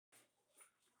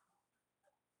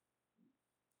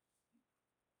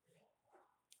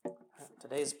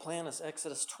Today's plan is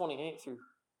Exodus 28 through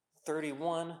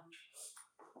 31.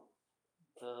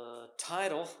 The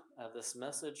title of this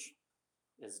message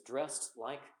is Dressed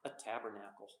Like a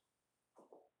Tabernacle,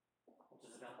 which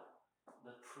is about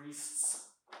the priest's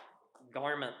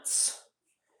garments.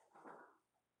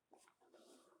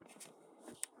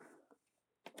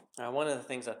 Now, one of the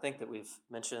things I think that we've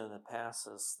mentioned in the past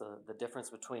is the difference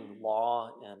between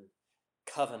law and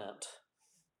covenant,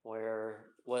 where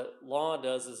what law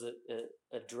does is it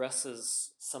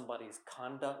addresses somebody's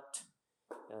conduct.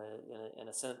 In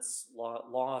a sense,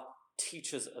 law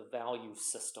teaches a value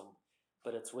system,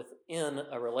 but it's within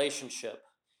a relationship,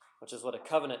 which is what a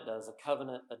covenant does. A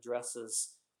covenant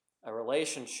addresses a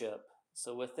relationship.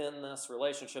 So within this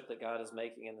relationship that God is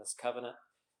making in this covenant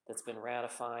that's been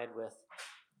ratified with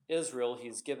Israel,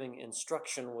 he's giving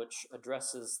instruction which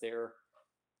addresses their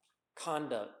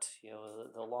conduct.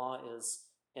 The law is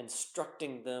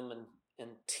instructing them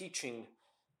and teaching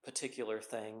particular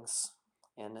things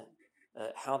and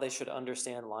how they should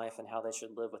understand life and how they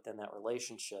should live within that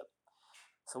relationship.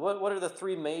 So what are the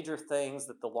three major things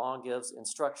that the law gives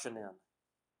instruction in?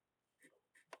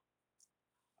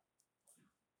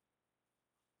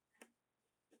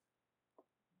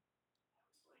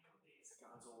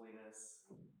 God's holiness,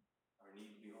 our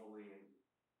need to be holy, and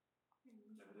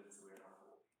evidence that we are not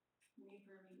holy. Need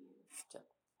for a mediator. Yeah,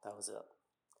 that was it.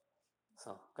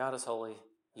 So God is holy,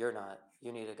 you're not.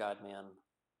 You need a God-man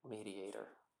mediator,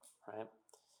 right?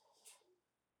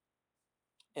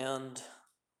 And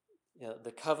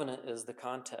the covenant is the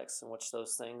context in which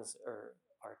those things are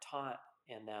taught,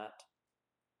 and that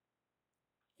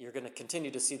you're going to continue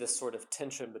to see this sort of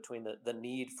tension between the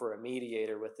need for a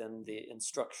mediator within the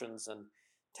instructions and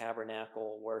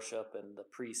tabernacle worship and the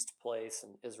priest place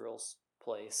and Israel's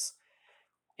place.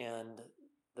 And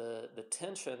the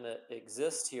tension that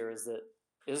exists here is that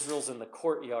Israel's in the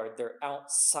courtyard. They're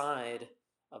outside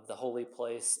of the holy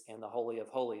place and the Holy of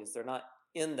Holies. They're not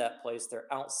in that place.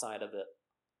 They're outside of it.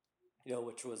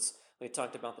 Which was, we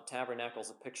talked about the tabernacle as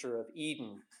a picture of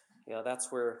Eden.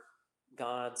 That's where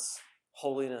God's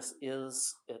holiness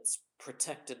is. It's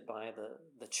protected by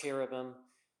the cherubim,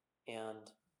 and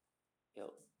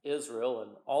Israel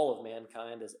and all of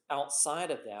mankind is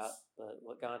outside of that. But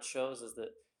what God shows is that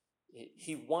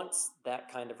he wants that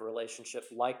kind of relationship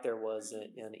like there was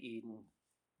in Eden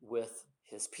with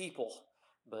his people.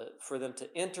 But for them to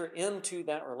enter into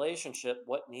that relationship,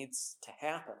 what needs to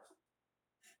happen?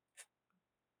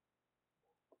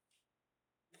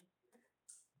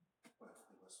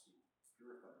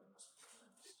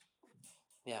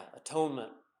 Yeah,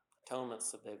 atonement.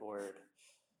 Atonement's a big word.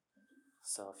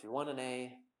 So if you want an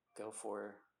A, go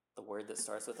for the word that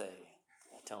starts with A,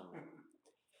 atonement.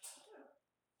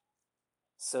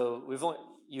 So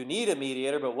you need a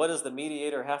mediator, but what does the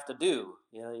mediator have to do?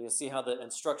 You see how the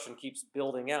instruction keeps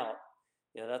building out.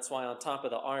 That's why on top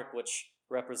of the ark, which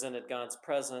represented God's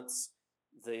presence,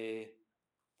 the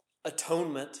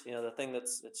atonement, the thing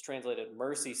it's translated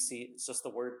mercy seat, it's just the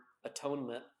word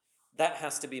atonement, that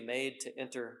has to be made to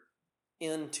enter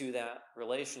into that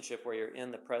relationship where you're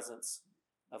in the presence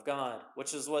of God,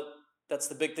 that's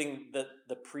the big thing that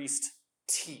the priests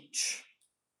teach.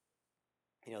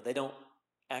 They don't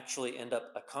actually end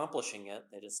up accomplishing it.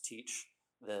 They just teach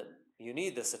that you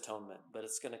need this atonement, but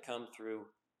it's going to come through,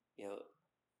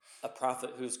 a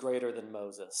prophet who's greater than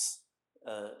Moses,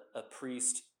 a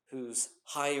priest who's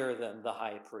higher than the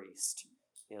high priest,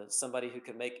 somebody who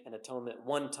can make an atonement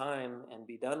one time and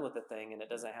be done with the thing, and it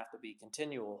doesn't have to be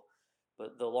continual.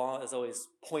 But the law is always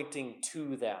pointing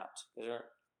to that.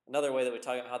 Another way that we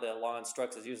talk about how the law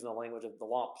instructs is using the language of the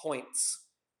law points.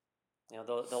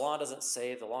 The law doesn't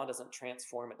save, the law doesn't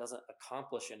transform, it doesn't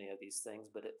accomplish any of these things,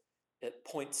 but it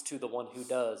points to the one who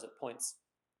does. It points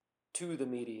to the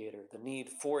mediator, the need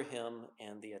for him,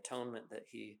 and the atonement that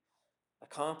he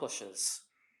accomplishes.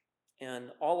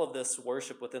 And all of this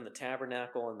worship within the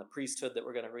tabernacle and the priesthood that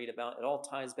we're going to read about, it all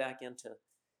ties back into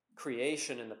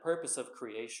creation and the purpose of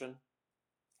creation,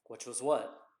 which was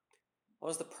what? What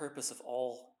was the purpose of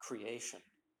all creation?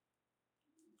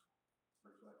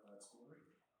 Reflect God's glory.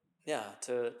 Yeah,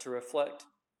 to reflect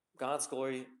God's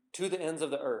glory to the ends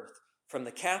of the earth, from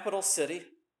the capital city,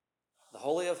 the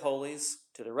Holy of Holies,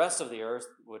 to the rest of the earth,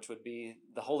 which would be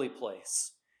the holy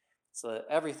place. So that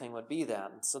everything would be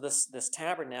that. And so this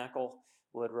tabernacle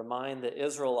would remind the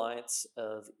Israelites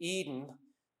of Eden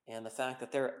and the fact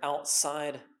that they're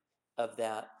outside of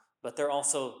that, but they're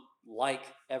also like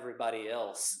everybody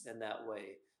else in that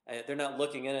way. They're not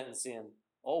looking in it and seeing,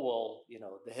 oh, well,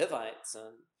 the Hivites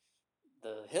and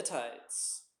the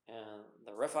Hittites and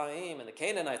the Rephaim and the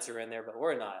Canaanites are in there, but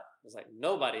we're not. It's like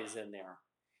nobody's in there.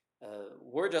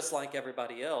 we're just like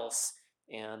everybody else,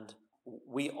 and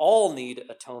we all need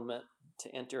atonement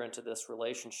to enter into this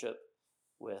relationship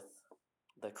with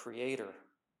the Creator.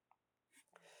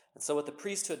 And so what the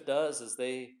priesthood does is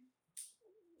they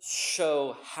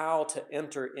show how to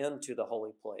enter into the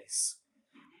holy place.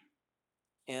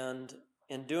 And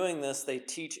in doing this, they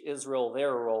teach Israel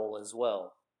their role as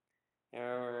well.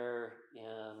 In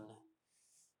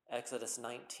Exodus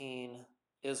 19,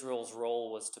 Israel's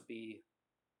role was to be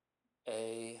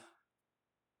a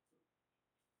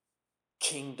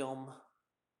kingdom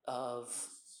of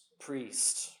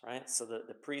priests, right? So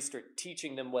the priests are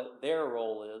teaching them what their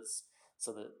role is,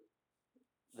 so that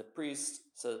the priest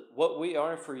says, what we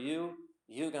are for you,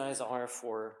 you guys are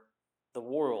for the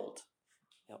world.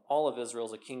 All of Israel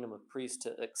is a kingdom of priests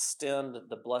to extend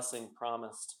the blessing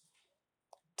promised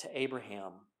to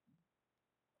Abraham.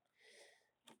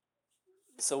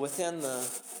 So within the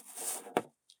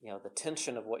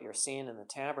tension of what you're seeing in the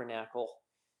tabernacle,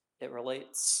 it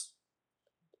relates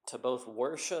to both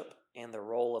worship and the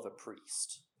role of a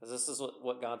priest. Because this is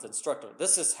what God's instructing.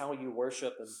 This is how you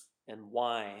worship and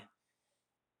why.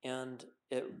 And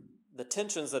the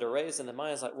tensions that are raised in the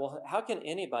mind is like, well, how can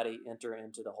anybody enter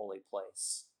into the holy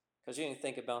place? Because you can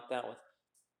think about that with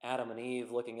Adam and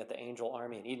Eve looking at the angel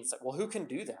army in Eden. It's like, well, who can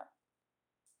do that?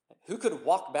 Who could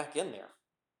walk back in there?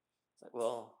 It's like,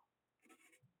 well,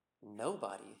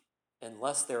 nobody,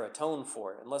 unless they're atoned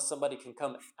for it, unless somebody can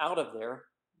come out of there,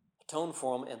 atone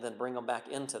for them, and then bring them back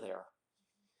into there.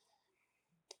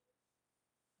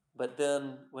 But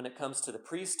then when it comes to the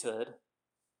priesthood,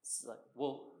 it's like,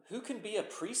 well, who can be a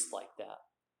priest like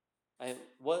that?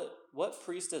 What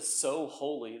priest is so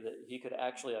holy that he could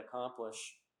actually accomplish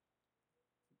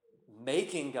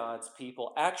making God's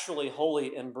people actually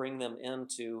holy and bring them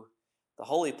into the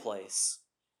holy place?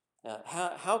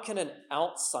 How can an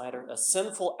outsider, a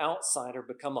sinful outsider,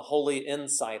 become a holy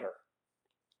insider?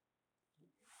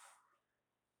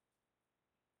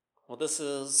 Well, this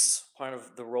is part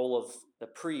of the role of the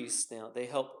priest. They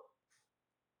help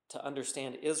to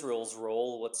understand Israel's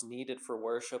role, what's needed for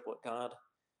worship, what God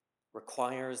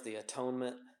requires, the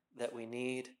atonement that we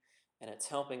need, and it's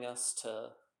helping us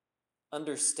to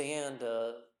understand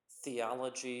a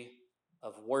theology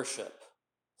of worship.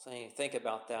 So you think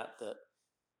about that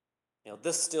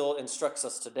this still instructs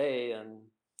us today and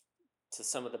to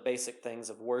some of the basic things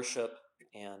of worship,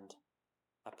 and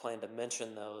I plan to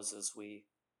mention those as we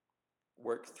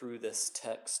work through this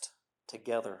text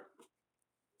together.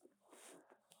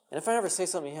 And if I ever say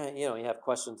something, you have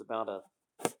questions about a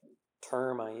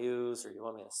term I use, or you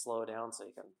want me to slow down so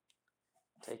you can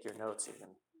take your notes, you can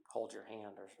hold your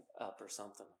hand up or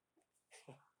something,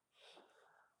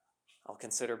 I'll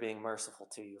consider being merciful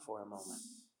to you for a moment.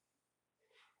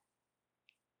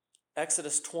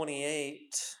 Exodus 28,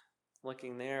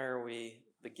 looking there, we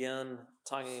begin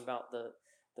talking about the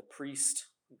priest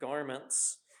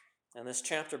garments. And this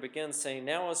chapter begins saying,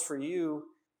 now as for you,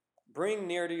 bring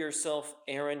near to yourself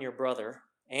Aaron your brother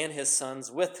and his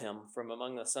sons with him from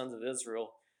among the sons of Israel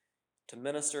to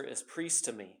minister as priests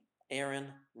to me. Aaron,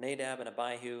 Nadab, and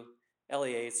Abihu,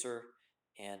 Eleazar,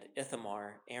 and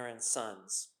Ithamar, Aaron's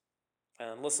sons.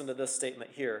 And listen to this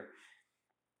statement here.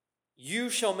 You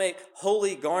shall make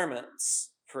holy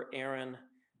garments for Aaron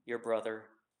your brother,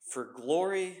 for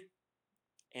glory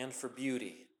and for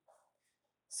beauty.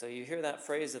 So you hear that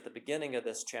phrase at the beginning of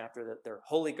this chapter, that they're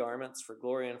holy garments for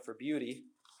glory and for beauty.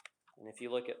 And if you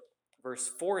look at verse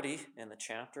 40 in the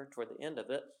chapter, toward the end of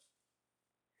it,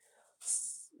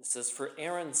 it says, for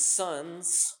Aaron's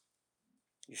sons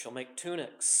you shall make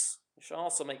tunics. You shall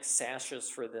also make sashes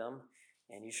for them,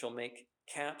 and you shall make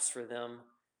caps for them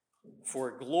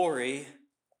for glory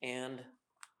and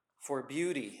for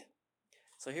beauty.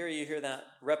 So here you hear that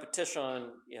repetition on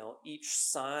each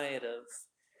side of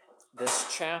this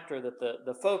chapter, that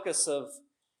the focus of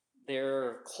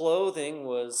their clothing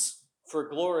was for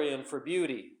glory and for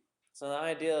beauty. So the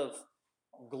idea of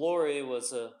glory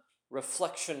was a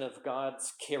reflection of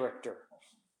God's character.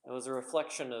 It was a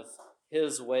reflection of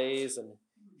his ways and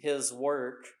his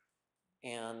work.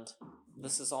 And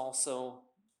this is also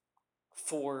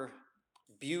for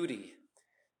beauty,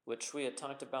 which we had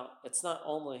talked about. It's not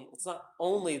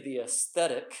only the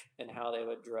aesthetic and how they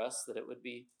would dress, that it would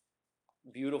be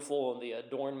beautiful and the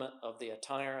adornment of the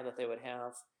attire that they would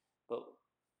have, but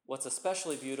what's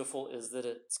especially beautiful is that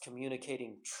it's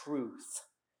communicating truth.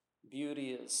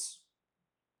 Beauty is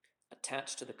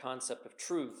attached to the concept of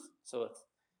truth. So with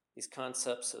these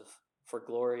concepts of for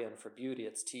glory and for beauty,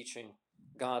 it's teaching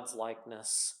God's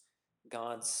likeness,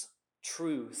 God's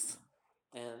truth,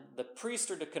 and the priests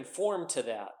are to conform to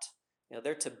that.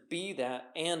 They're to be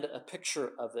that and a picture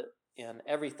of it in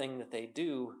everything that they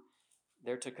do,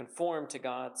 they're to conform to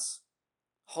God's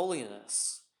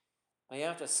holiness. Now you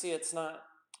have to see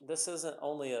this isn't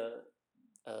only a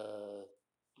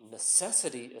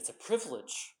necessity, it's a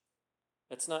privilege.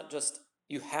 It's not just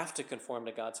you have to conform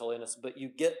to God's holiness, but you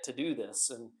get to do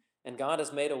this, and God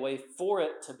has made a way for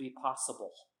it to be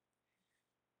possible.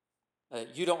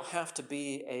 You don't have to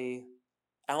be a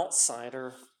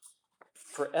outsider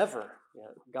forever.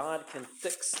 God can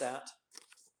fix that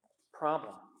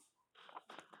problem.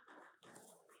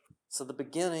 So the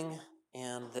beginning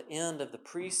and the end of the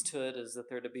priesthood is that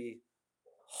they're to be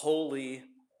holy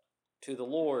to the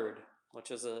Lord,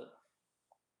 which is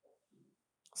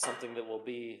something that will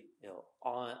be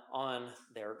on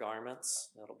their garments.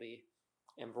 It'll be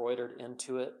embroidered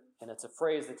into it, and it's a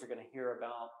phrase that you're going to hear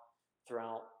about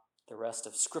throughout the rest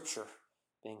of Scripture,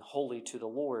 being holy to the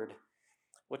Lord,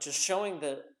 which is showing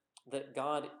that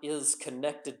God is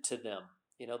connected to them.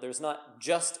 There's not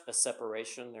just a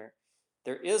separation.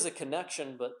 There is a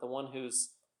connection, but the one who's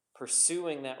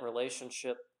pursuing that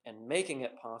relationship and making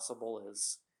it possible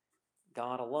is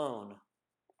God alone.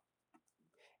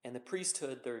 And the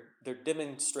priesthood, they're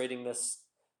demonstrating this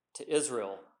to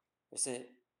Israel. They're saying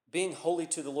being holy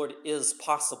to the Lord is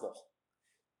possible.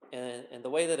 And the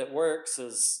way that it works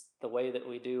is the way that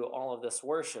we do all of this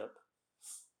worship.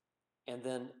 And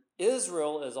then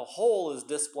Israel as a whole is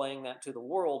displaying that to the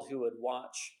world, who would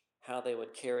watch how they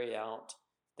would carry out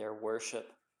their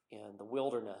worship in the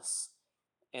wilderness.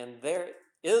 And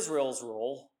Israel's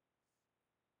role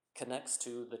connects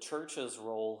to the church's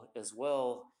role as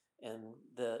well, and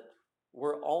that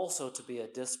we're also to be a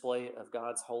display of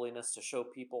God's holiness, to show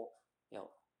people,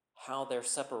 how their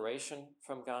separation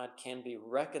from God can be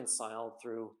reconciled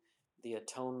through the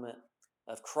atonement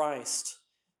of Christ.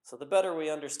 So the better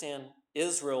we understand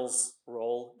Israel's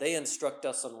role, they instruct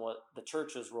us on what the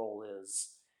church's role is.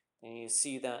 And you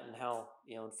see that in how,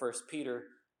 in 1 Peter,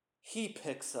 he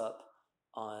picks up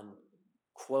on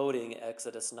quoting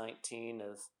Exodus 19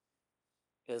 of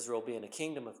Israel being a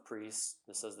kingdom of priests.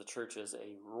 This says the church is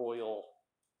a royal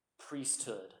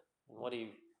priesthood. And what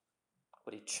he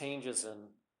changes in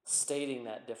stating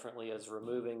that differently is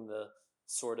removing the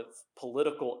sort of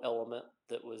political element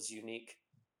that was unique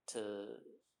to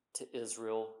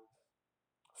Israel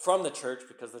from the church,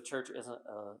 because the church isn't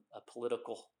a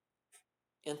political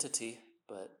entity,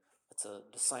 but it's a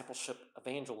discipleship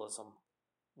evangelism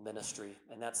ministry,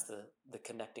 and that's the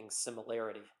connecting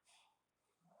similarity.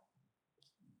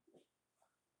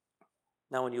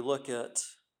 Now, when you look at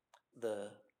the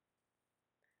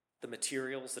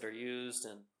materials that are used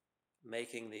in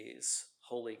making these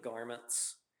holy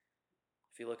garments,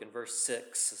 if you look in verse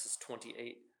 6, this is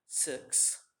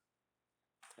 28:6,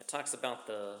 it talks about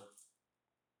the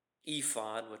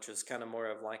ephod, which is kind of more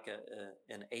of like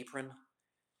an apron.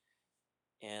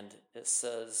 And it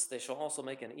says, they shall also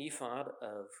make an ephod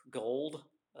of gold,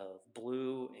 of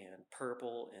blue and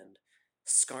purple and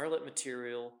scarlet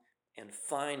material and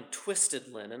fine twisted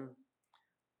linen,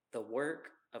 the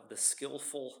work of the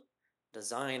skillful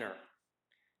designer.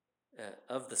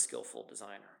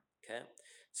 Okay?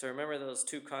 So remember those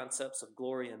two concepts of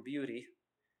glory and beauty.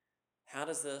 How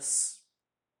does this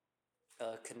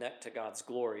connect to God's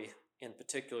glory? In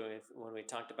particular, when we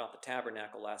talked about the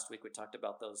tabernacle last week, we talked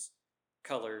about those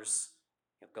colors,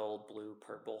 gold, blue,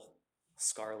 purple,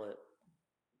 scarlet.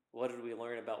 What did we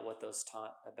learn about what those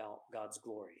taught about God's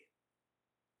glory?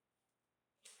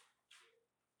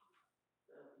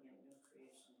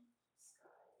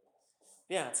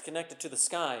 Yeah, it's connected to the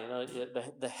sky.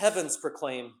 The heavens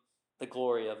proclaim the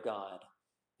glory of God.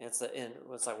 And it's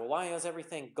like, well, why is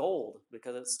everything gold?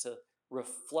 Because it's to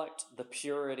reflect the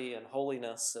purity and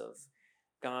holiness of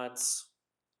God's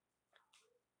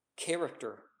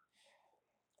character.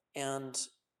 And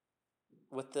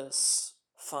with this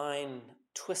fine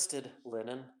twisted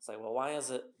linen, it's like, well, why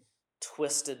is it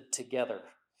twisted together?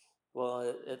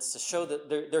 Well, it's to show that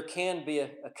there can be a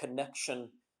connection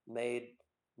made,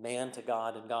 man to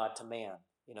God and God to man.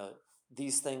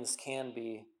 These things can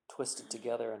be twisted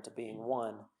together into being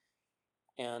one.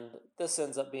 And this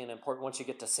ends up being important once you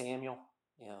get to Samuel,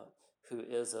 who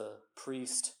is a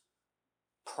priest,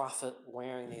 prophet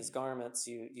wearing these garments.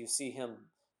 You see him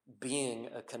being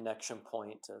a connection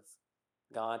point of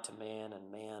God to man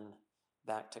and man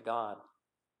back to God.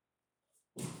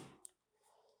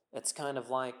 It's kind of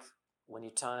like when you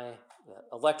tie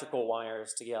electrical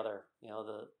wires together.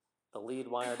 The lead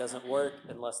wire doesn't work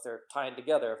unless they're tied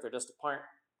together. If they're just apart,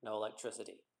 no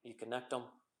electricity. You connect them,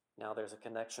 now there's a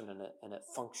connection in it, and it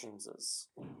functions as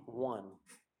one.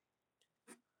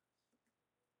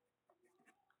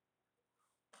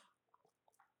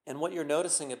 And what you're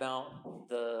noticing about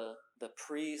the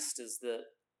priest is that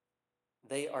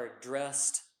they are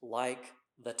dressed like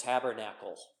the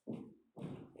tabernacle.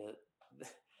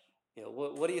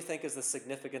 What do you think is the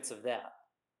significance of that?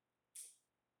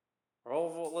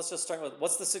 Well, let's just start with,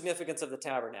 what's the significance of the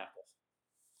tabernacle?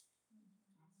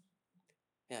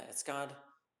 Yeah, it's God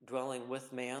dwelling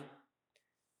with man.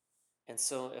 And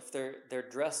so if they're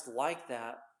dressed like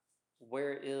that,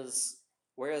 where is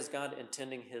God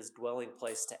intending his dwelling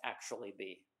place to actually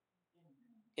be?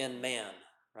 In man,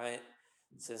 right?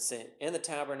 So in the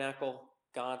tabernacle,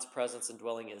 God's presence and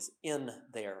dwelling is in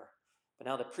there. But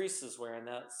now the priest is wearing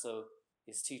that, so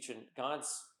he's teaching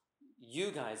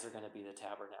you guys are going to be the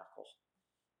tabernacle.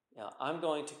 I'm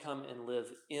going to come and live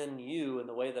in you, and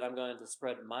the way that I'm going to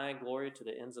spread my glory to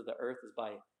the ends of the earth is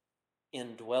by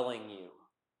indwelling you,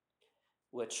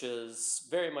 which is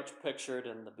very much pictured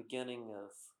in the beginning of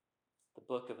the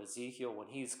book of Ezekiel when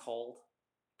he's called.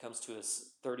 It comes to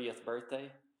his 30th birthday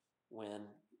when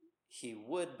he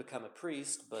would become a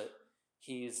priest, but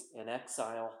he's in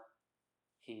exile.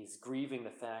 He's grieving the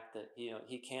fact that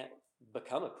he can't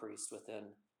become a priest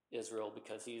within Israel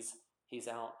because he's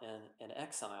out in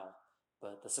exile.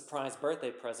 But the surprise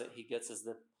birthday present he gets is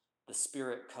that the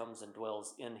Spirit comes and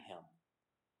dwells in him.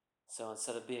 So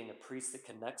instead of being a priest that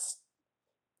connects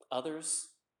others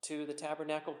to the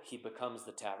tabernacle, he becomes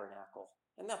the tabernacle.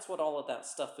 And that's what all of that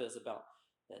stuff is about.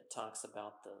 It talks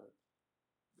about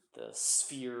the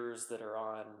spheres that are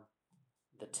on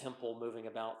the temple moving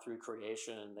about through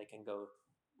creation, and they can go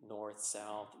north,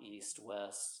 south, east,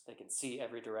 west. They can see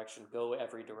every direction, go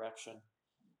every direction.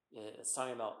 It's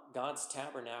talking about God's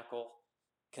tabernacle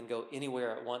can go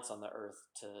anywhere at once on the earth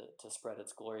to spread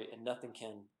its glory, and nothing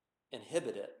can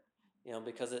inhibit it.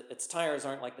 Because its tires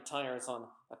aren't like the tires on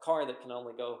a car that can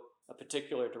only go a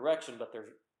particular direction, but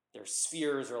their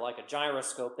spheres are like a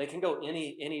gyroscope. They can go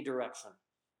any direction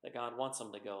that God wants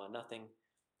them to go, and nothing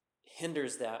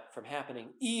hinders that from happening,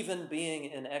 even being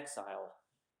in exile,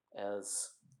 as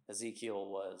Ezekiel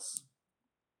was.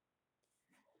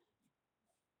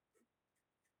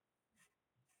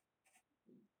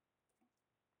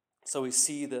 So we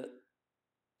see that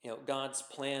God's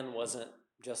plan wasn't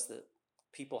just that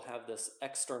people have this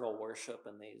external worship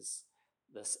and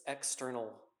this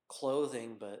external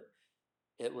clothing, but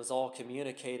it was all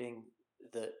communicating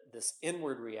this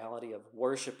inward reality of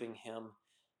worshiping him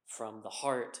from the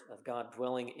heart of God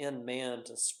dwelling in man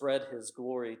to spread his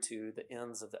glory to the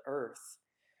ends of the earth.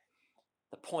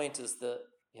 The point is that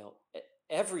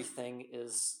everything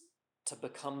is to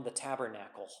become the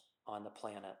tabernacle on the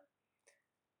planet.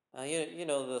 You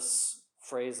know this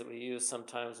phrase that we use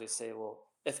sometimes. We say, well,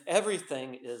 if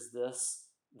everything is this,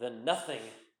 then nothing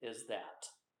is that.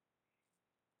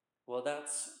 Well,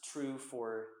 that's true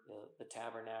for the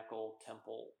tabernacle,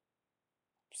 temple,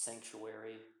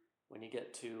 sanctuary. When you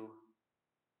get to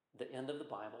the end of the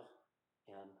Bible,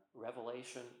 in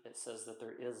Revelation, it says that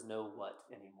there is no what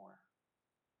anymore?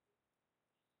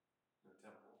 No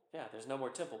temple. Yeah, there's no more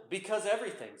temple because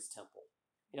everything's temple.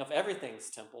 If everything's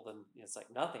temple, then it's like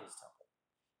nothing's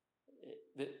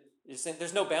temple. You're saying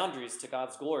there's no boundaries to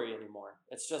God's glory anymore.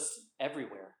 It's just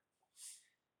everywhere.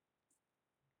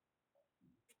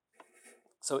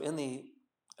 So in the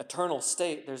eternal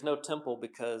state, there's no temple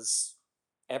because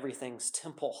everything's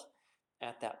temple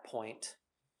at that point.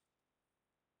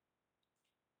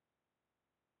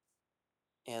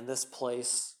 And this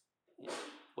place,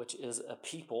 which is a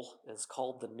people, is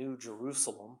called the New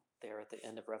Jerusalem there at the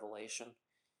end of Revelation.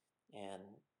 And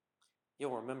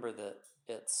you'll remember that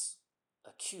it's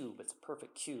a cube. It's a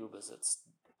perfect cube as it's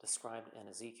described in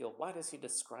Ezekiel. Why does he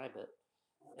describe it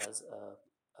as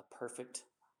a perfect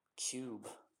cube?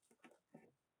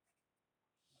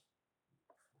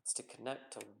 It's to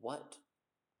connect to what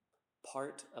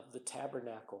part of the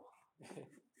tabernacle?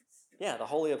 Yeah, the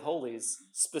Holy of Holies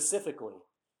specifically,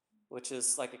 which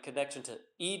is like a connection to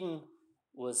Eden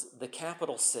was the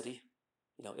capital city.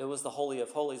 It was the Holy of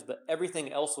Holies, but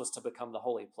everything else was to become the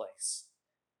holy place.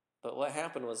 But what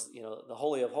happened was, the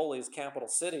Holy of Holies, capital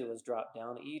city, was dropped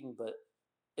down, Eden, but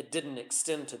it didn't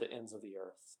extend to the ends of the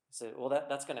earth. So, well,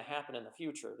 that's going to happen in the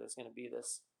future. There's going to be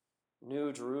this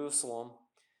New Jerusalem,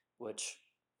 which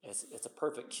it's a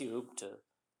perfect cube to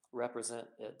represent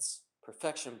its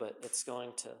perfection, but it's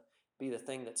going to be the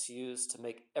thing that's used to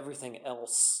make everything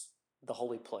else the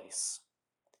holy place.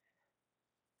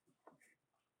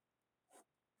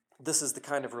 This is the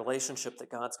kind of relationship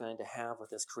that God's going to have with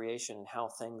his creation and how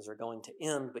things are going to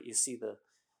end, but you see the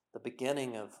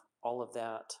beginning of all of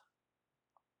that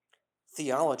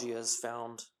theology is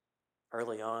found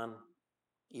early on,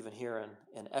 even here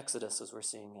in Exodus as we're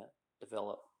seeing it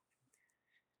develop.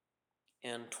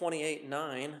 in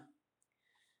 28:9,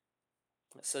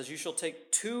 it says, "You shall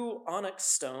take 2 onyx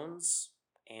stones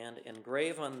and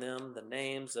engrave on them the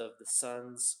names of the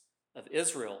sons of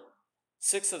Israel,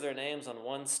 6 of their names on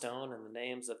one stone, and the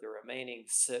names of the remaining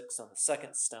 6 on the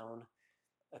second stone,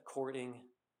 according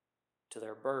to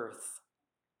their birth."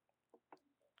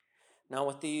 Now,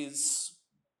 with these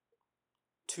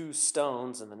 2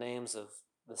 stones and the names of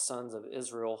the sons of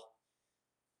Israel,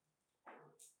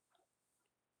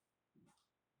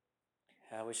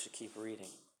 we should keep reading.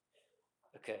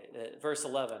 Okay, verse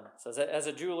 11 says, "As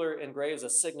a jeweler engraves a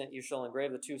signet, you shall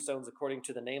engrave the 2 stones according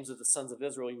to the names of the sons of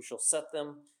Israel. You shall set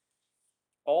them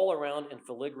all around in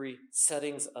filigree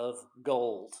settings of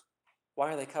gold."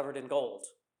 Why are they covered in gold?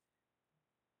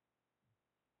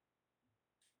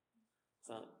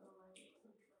 So,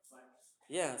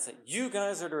 yeah, it's like, you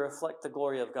guys are to reflect the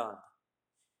glory of God.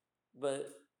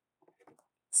 But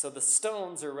so the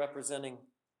stones are representing,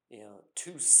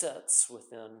 2 sets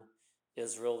within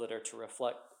Israel that are to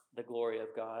reflect the glory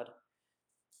of God.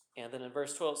 And then in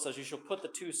verse 12 it says, "You shall put the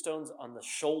 2 stones on the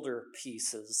shoulder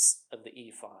pieces of the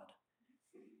ephod."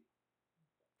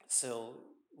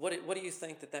 So what do you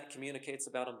think that communicates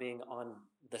about them being on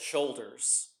the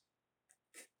shoulders?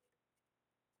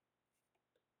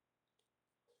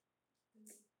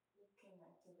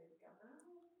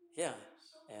 Yeah.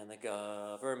 "And the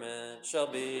government shall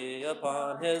be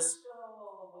upon his..."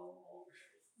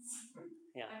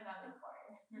 Yeah.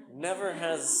 Never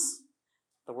has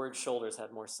the word shoulders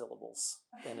had more syllables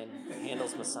than in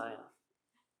Handel's Messiah.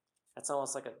 That's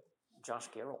almost like a Josh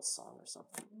Garrels song or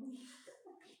something.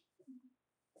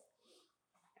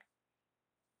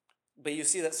 But you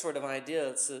see that sort of idea.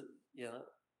 It's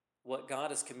what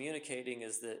God is communicating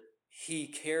is that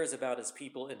he cares about his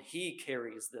people and he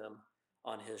carries them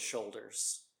on his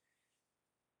shoulders.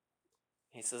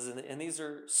 He says, and these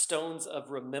are stones of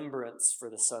remembrance for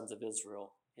the sons of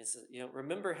Israel. He says,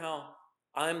 remember how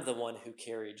I'm the one who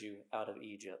carried you out of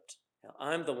Egypt.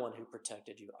 I'm the one who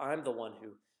protected you. I'm the one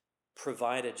who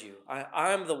provided you.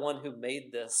 I'm the one who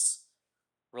made this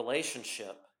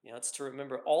relationship. It's to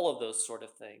remember all of those sort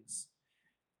of things.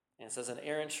 And it says, "And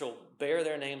Aaron shall bear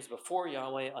their names before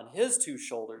Yahweh on his 2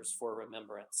 shoulders for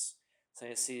remembrance." So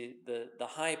you see, the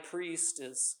high priest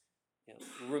is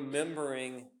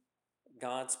remembering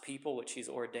God's people, which he's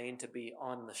ordained to be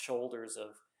on the shoulders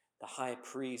of the high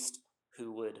priest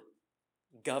who would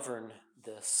govern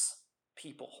this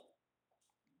people.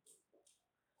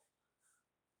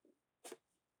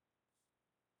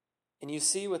 And you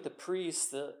see with the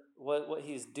priest that what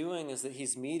he's doing is that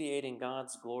he's mediating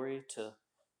God's glory to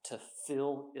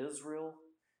fill Israel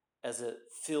as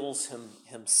it fills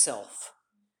himself.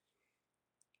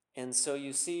 And so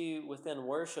you see within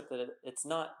worship that it's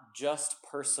not just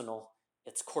personal,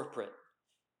 it's corporate.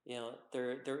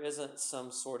 There isn't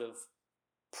some sort of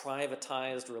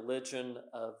privatized religion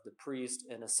of the priest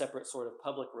and a separate sort of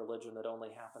public religion that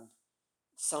only happened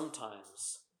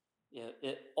sometimes.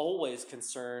 It always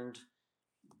concerned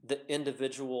the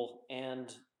individual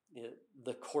and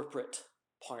the corporate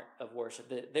part of worship.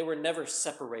 They were never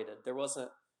separated. There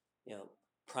wasn't,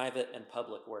 private and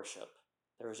public worship.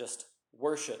 There was just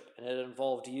worship, and it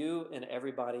involved you and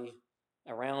everybody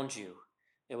around you.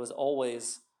 It was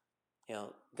always,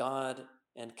 God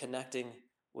and connecting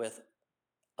with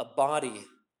a body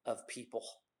of people,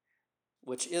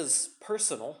 which is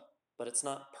personal, but it's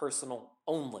not personal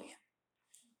only.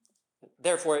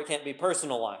 Therefore, it can't be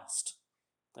personalized.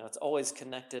 It's always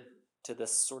connected to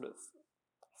this sort of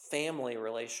family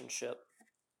relationship.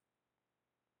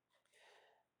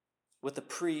 With the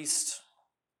priest,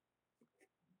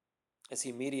 as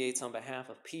he mediates on behalf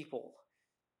of people,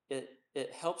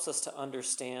 it helps us to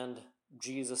understand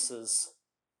Jesus's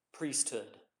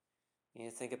priesthood.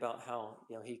 You think about how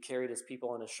he carried his people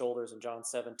on his shoulders in John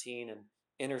 17 and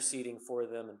interceding for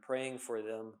them and praying for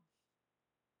them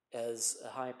as a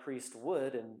high priest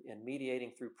would and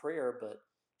mediating through prayer, but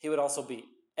he would also be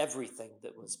everything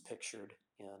that was pictured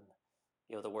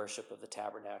in the worship of the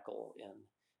tabernacle and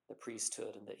the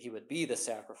priesthood, and that he would be the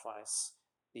sacrifice,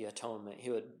 the atonement. He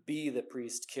would be the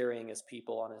priest carrying his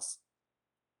people on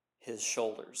his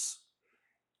shoulders.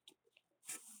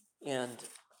 And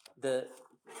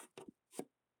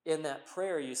in that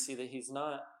prayer, you see that he's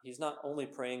not only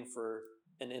praying for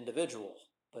an individual,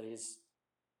 but he's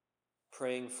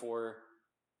praying for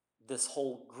this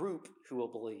whole group who will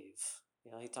believe.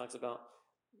 He talks about,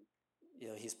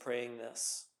 he's praying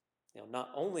this,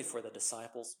 not only for the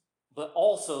disciples, but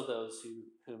also those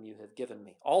whom you have given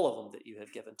me, all of them that you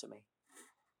have given to me.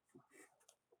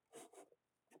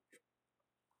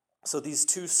 So these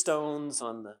 2 stones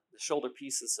on the shoulder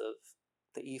pieces of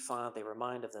the ephod, they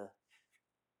remind of the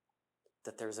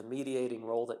that there's a mediating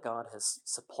role that God has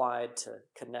supplied to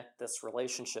connect this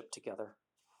relationship together,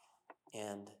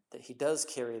 and that he does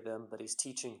carry them, but he's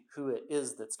teaching who it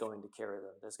is that's going to carry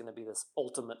them. There's going to be this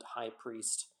ultimate high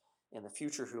priest in the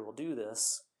future who will do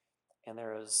this, and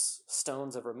there is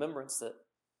stones of remembrance that,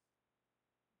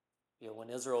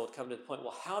 when Israel would come to the point,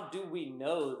 well, how do we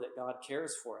know that God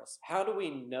cares for us? How do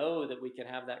we know that we can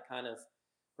have that kind of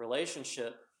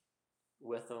relationship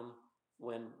with him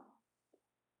when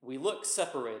we look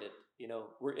separated?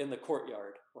 We're in the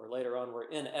courtyard, or later on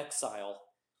we're in exile.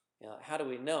 How do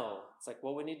we know? It's like,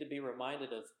 well, we need to be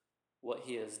reminded of what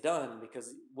he has done,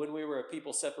 because when we were a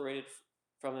people separated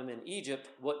from him in Egypt,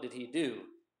 what did he do?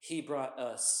 He brought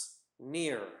us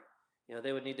near.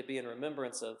 They would need to be in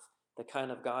remembrance of the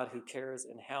kind of God who cares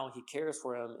and how he cares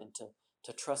for him, and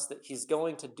to trust that he's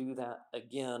going to do that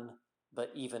again,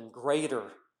 but even greater.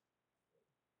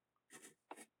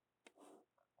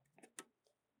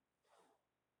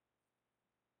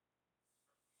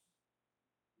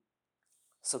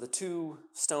 So the two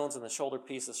stones in the shoulder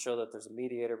pieces show that there's a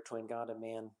mediator between God and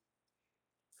man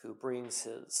who brings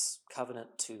his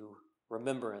covenant to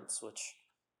remembrance, which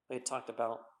we had talked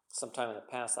about sometime in the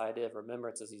past. The idea of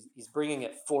remembrance is he's bringing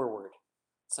it forward.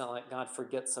 It's not like God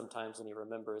forgets sometimes and he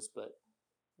remembers, but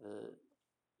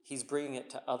he's bringing it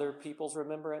to other people's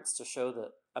remembrance to show that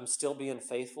I'm still being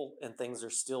faithful and things are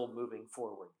still moving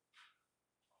forward.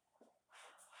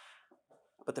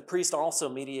 But the priest also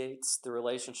mediates the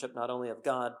relationship not only of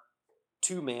God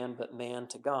to man, but man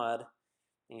to God.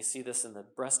 And you see this in the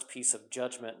breastpiece of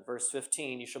judgment. In verse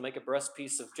 15, you shall make a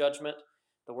breastpiece of judgment,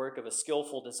 the work of a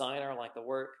skillful designer, like the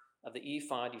work of the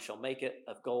ephod. You shall make it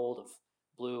of gold, of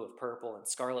blue, of purple, and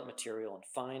scarlet material, and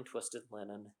fine twisted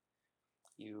linen.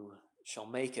 You shall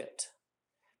make it.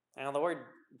 Now, the word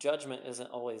judgment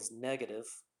isn't always negative.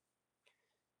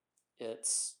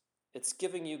 It's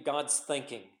giving you God's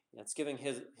thinking. It's giving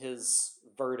his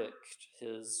verdict,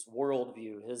 his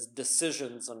worldview, his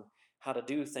decisions on how to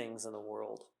do things in the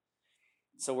world.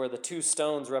 So where the two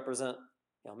stones represent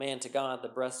man to God, the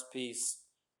breastpiece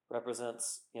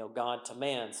represents God to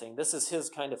man, saying this is his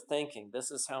kind of thinking.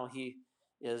 This is how he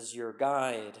is your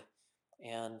guide.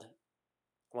 And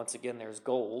once again, there's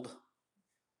gold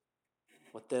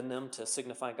within them to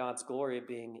signify God's glory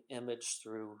being imaged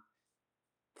through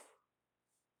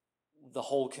the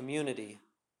whole community.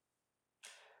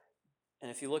 And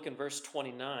if you look in verse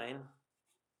 29, it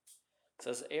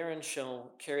says, Aaron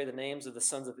shall carry the names of the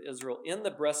sons of Israel in the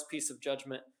breastpiece of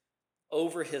judgment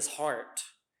over his heart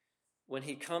when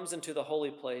he comes into the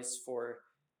holy place for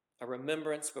a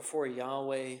remembrance before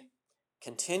Yahweh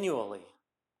continually.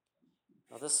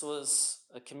 Now, this was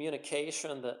a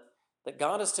communication that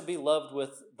God is to be loved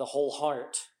with the whole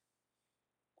heart.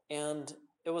 And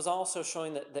it was also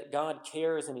showing that God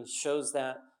cares, and he shows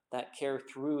that care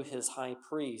through his high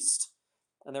priest.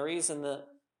 And the reason that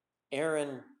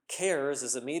Aaron cares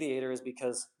as a mediator is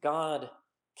because God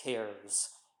cares.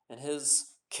 And his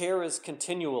care is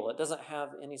continual. It doesn't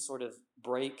have any sort of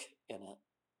break in it.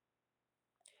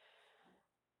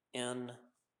 In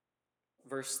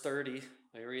verse 30,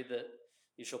 we read that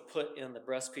you shall put in the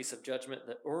breastpiece of judgment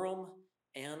the Urim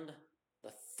and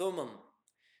the Thummim,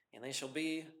 and they shall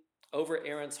be over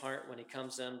Aaron's heart when he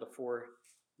comes in before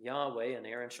Yahweh, and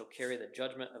Aaron shall carry the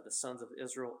judgment of the sons of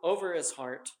Israel over his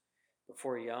heart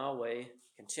before Yahweh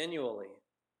continually.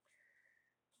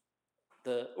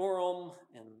 The Urim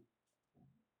and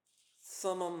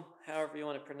Thummim, however you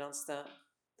want to pronounce that,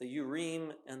 the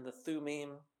Urim and the Thummim,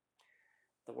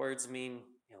 the words mean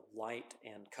light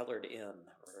and colored in,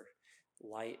 or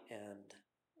light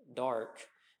and dark.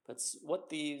 But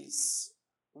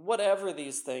whatever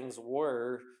these things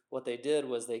were, what they did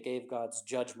was they gave God's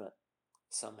judgment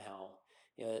somehow.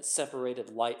 It separated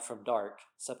light from dark,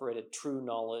 separated true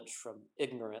knowledge from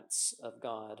ignorance of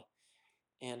God.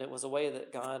 And it was a way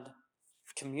that God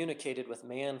communicated with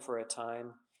man for a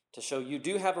time to show you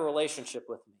do have a relationship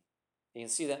with me. You can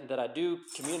see that I do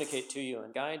communicate to you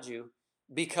and guide you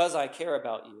because I care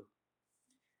about you.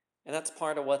 And that's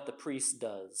part of what the priest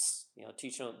does.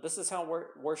 Teach them this is how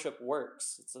worship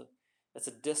works. It's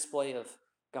a display of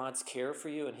God's care for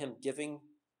you and him giving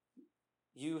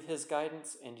you his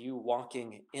guidance and you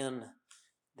walking in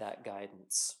that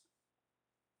guidance.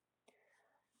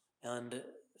 And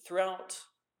throughout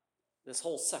this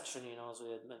whole section, as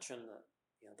we had mentioned,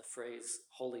 the phrase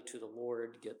 "holy to the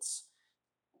Lord" gets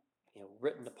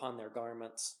written upon their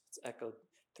garments. It's echoed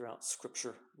throughout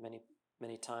Scripture many,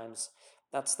 many times.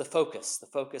 That's the focus. The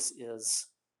focus is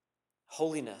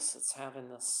holiness. It's having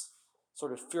this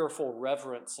sort of fearful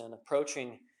reverence and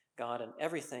approaching God in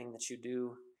everything that you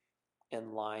do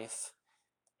in life.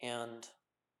 And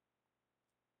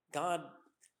God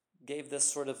gave this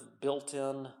sort of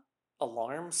built-in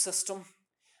alarm system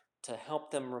to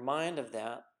help them remind of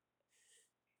that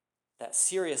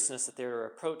seriousness that they're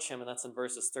to approach him, and that's in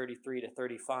verses 33 to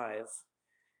 35.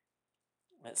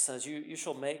 It says, you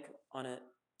shall make on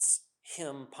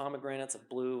him pomegranates of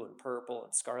blue and purple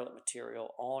and scarlet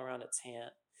material all around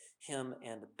him,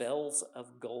 and bells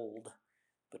of gold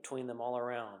between them all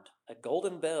around. A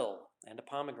golden bell and a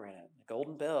pomegranate, a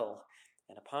golden bell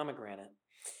and a pomegranate.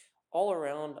 All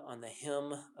around on the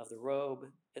hem of the robe,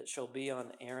 it shall be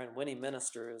on Aaron when he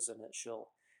ministers, and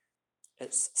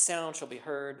its sound shall be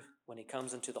heard when he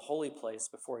comes into the holy place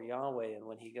before Yahweh and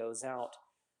when he goes out,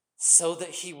 so that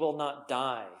he will not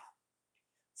die.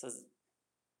 It says,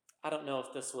 I don't know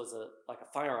if this was like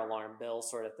a fire alarm bell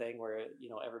sort of thing where,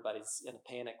 everybody's in a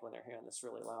panic when they're hearing this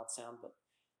really loud sound, but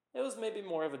it was maybe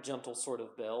more of a gentle sort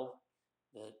of bell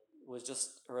that was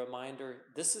just a reminder,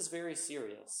 this is very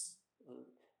serious.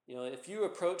 If you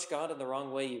approach God in the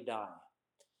wrong way, you die.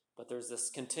 But there's this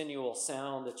continual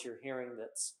sound that you're hearing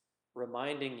that's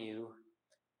reminding you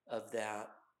of that.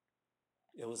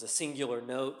 It was a singular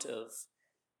note of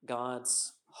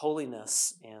God's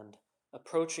holiness and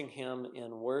approaching him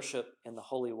in worship in the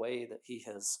holy way that he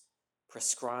has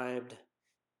prescribed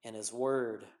in his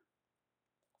word.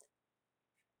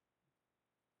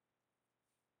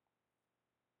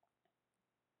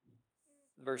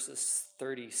 Verses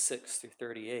 36 through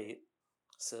 38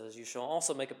 says, you shall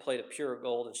also make a plate of pure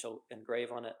gold and shall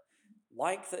engrave on it,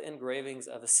 like the engravings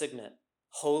of a signet,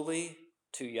 holy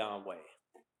to Yahweh.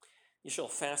 You shall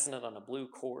fasten it on a blue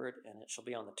cord, and it shall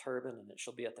be on the turban, and it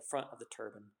shall be at the front of the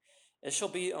turban. It shall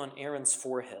be on Aaron's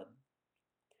forehead.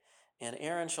 And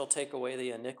Aaron shall take away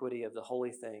the iniquity of the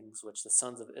holy things which the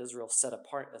sons of Israel set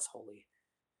apart as holy,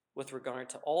 with regard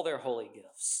to all their holy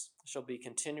gifts. It shall be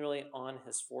continually on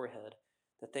his forehead,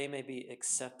 that they may be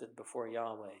accepted before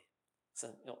Yahweh. So,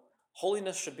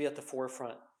 holiness should be at the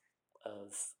forefront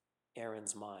of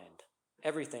Aaron's mind.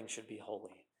 Everything should be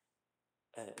holy.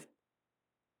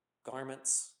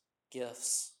 Garments,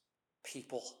 gifts,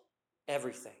 people,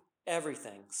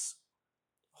 everything's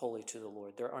holy to the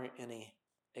Lord. There aren't any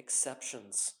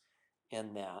exceptions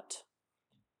in that.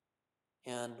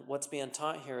 And what's being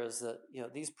taught here is that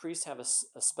these priests have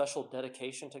a special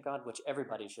dedication to God, which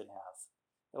everybody should have.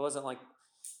 It wasn't like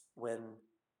when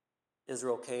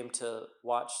Israel came to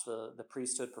watch the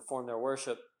priesthood perform their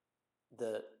worship,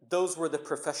 those were the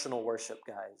professional worship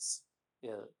guys.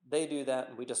 They do that,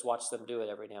 and we just watch them do it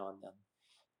every now and then.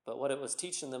 But what it was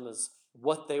teaching them is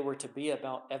what they were to be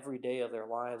about every day of their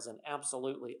lives, and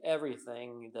absolutely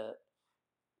everything that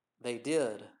they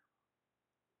did.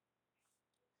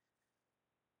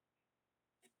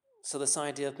 So this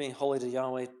idea of being holy to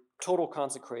Yahweh, total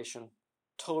consecration,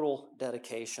 total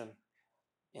dedication,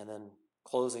 and then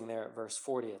closing there at verse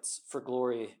 40, it's for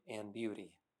glory and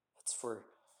beauty. It's for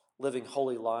living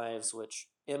holy lives, which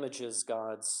images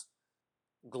God's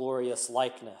glorious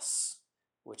likeness,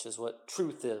 which is what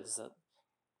truth is,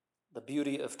 the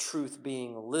beauty of truth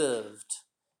being lived.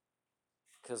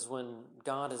 Because when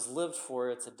God is lived for,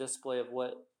 it's a display of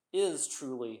what is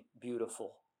truly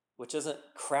beautiful, which isn't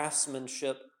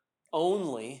craftsmanship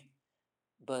only,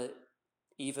 but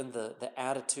even the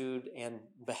attitude and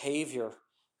behavior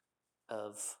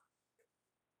of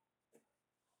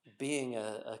being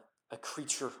a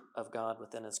creature of God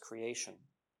within his creation.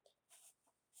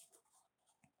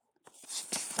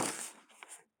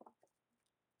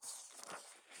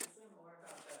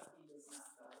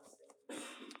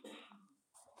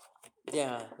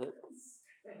 Yeah,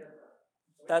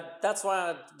 that's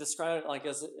why I describe it like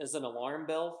as an alarm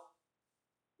bell.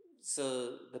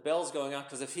 So the bell's going off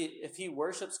because if he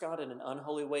worships God in an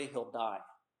unholy way, he'll die.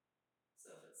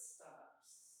 So if it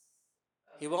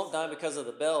stops, He won't die because of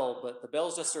the bell, but the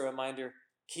bell's just a reminder,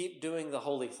 keep doing the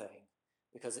holy thing.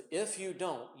 Because if you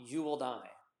don't, you will die.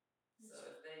 So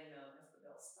if the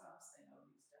bell stops, they know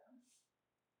he's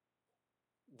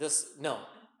done.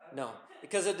 No,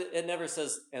 because it never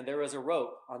says, and there is a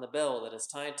rope on the bell that is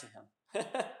tied to him.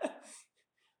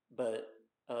 But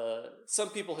some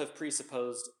people have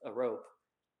presupposed a rope,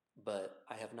 but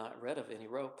I have not read of any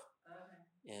rope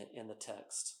in the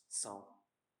text. So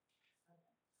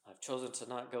I've chosen to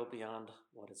not go beyond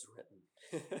what is written.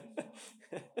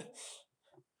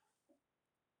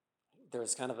 There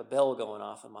was kind of a bell going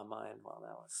off in my mind while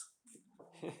that was.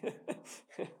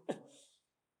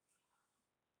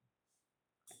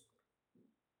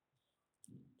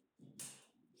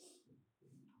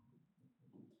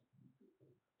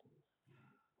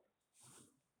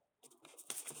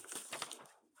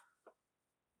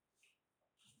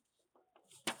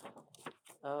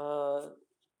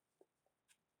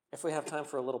 If we have time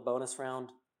for a little bonus round,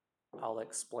 I'll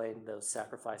explain those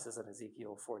sacrifices in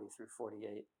Ezekiel 40 through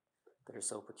 48 that are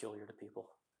so peculiar to people.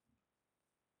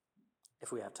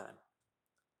 If we have time.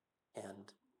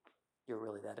 And you're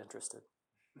really that interested.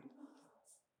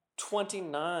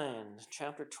 29,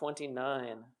 chapter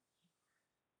 29.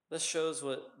 This shows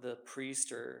what the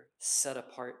priests are set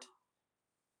apart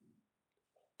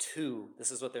to.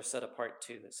 This is what they're set apart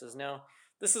to. It says, now,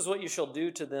 this is what you shall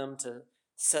do to them to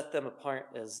set them apart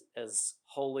as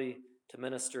holy, to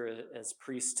minister as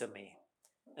priests to me.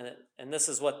 And this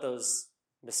is what those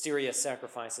mysterious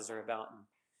sacrifices are about in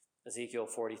Ezekiel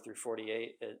 40 through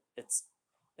 48.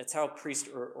 It's how priests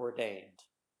are ordained.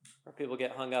 Or people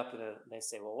get hung up and they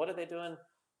say, well, what are they doing?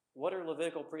 What are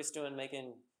Levitical priests doing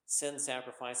making sin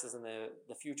sacrifices in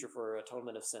the future for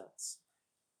atonement of sins?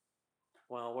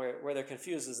 Well, where they're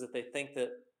confused is that they think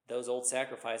that those old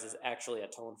sacrifices actually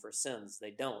atone for sins.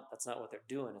 They don't. That's not what they're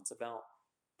doing. It's about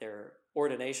their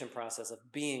ordination process of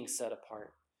being set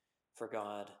apart for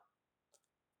God.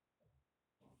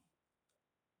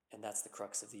 And that's the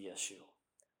crux of the issue.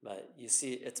 But you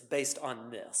see, it's based on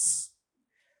this.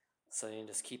 So you can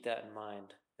just keep that in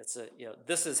mind.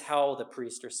 This is how the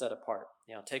priests are set apart.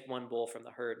 Take one bull from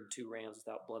the herd and 2 rams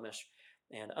without blemish,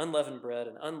 and unleavened bread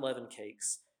and unleavened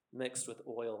cakes mixed with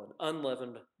oil, and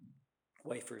unleavened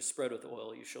wafers spread with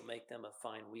oil. You shall make them of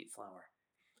fine wheat flour.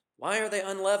 Why are they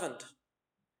unleavened?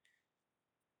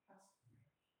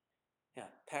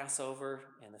 Passover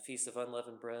and the Feast of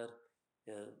Unleavened Bread.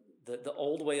 The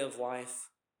old way of life,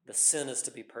 the sin is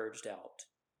to be purged out.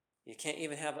 You can't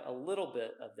even have a little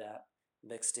bit of that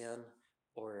mixed in,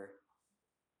 or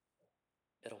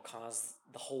it'll cause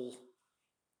the whole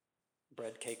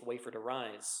bread, cake, wafer to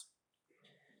rise.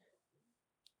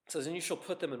 It says, and you shall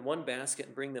put them in one basket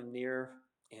and bring them near,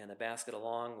 and a basket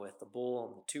along with the bull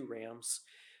and the 2 rams.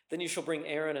 Then you shall bring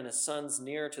Aaron and his sons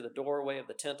near to the doorway of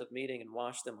the tent of meeting and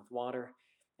wash them with water.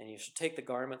 And you shall take the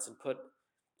garments and put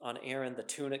on Aaron the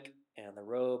tunic and the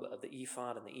robe of the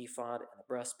ephod and the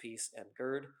breastpiece, and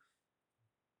gird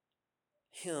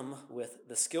him with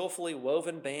the skillfully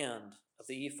woven band of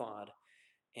the ephod.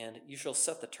 And you shall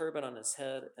set the turban on his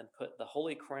head and put the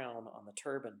holy crown on the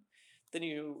turban. Then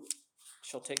you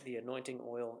shall take the anointing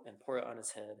oil and pour it on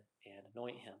his head and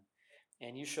anoint him.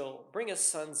 And you shall bring his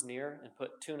sons near and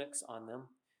put tunics on them.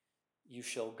 You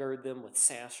shall gird them with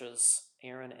sashes,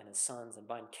 Aaron and his sons, and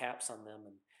bind caps on them.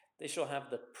 And they shall have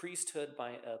the priesthood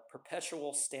by a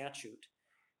perpetual statute.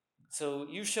 So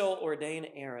you shall ordain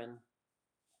Aaron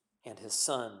and his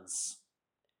sons.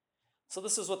 So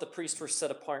this is what the priests were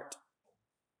set apart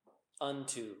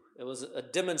unto. It was a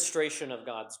demonstration of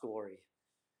God's glory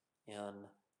and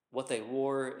what they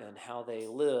wore and how they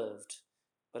lived.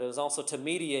 But it was also to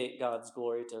mediate God's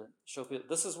glory, to show people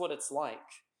this is what it's like.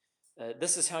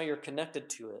 This is how you're connected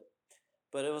to it.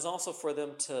 But it was also for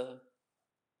them to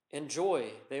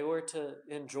enjoy. They were to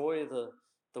enjoy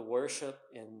the worship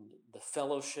and the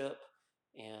fellowship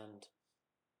and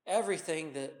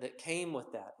everything that came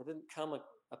with that. It didn't come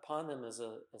upon them as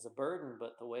a burden,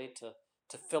 but the way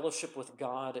to fellowship with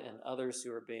God and others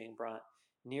who are being brought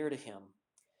near to him.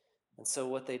 And so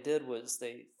what they did was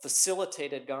they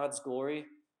facilitated God's glory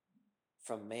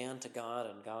from man to God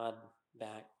and God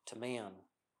back to man.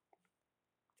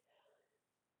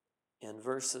 In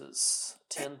verses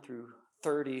 10 through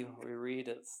 30, we read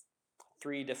of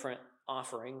 3 different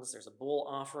offerings. There's a bull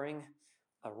offering,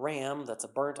 a ram that's a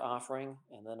burnt offering,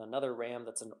 and then another ram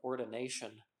that's an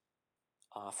ordination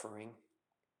offering.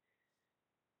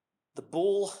 The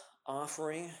bull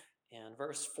offering, in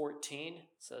verse 14,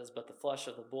 says, but the flesh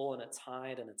of the bull and its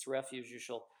hide and its refuse you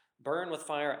shall burn with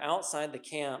fire outside the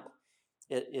camp.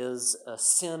 It is a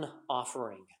sin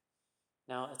offering.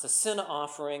 Now, it's a sin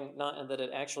offering, not in that it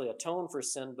actually atoned for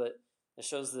sin, but it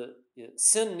shows that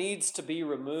sin needs to be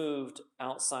removed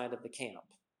outside of the camp.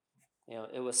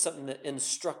 It was something that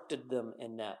instructed them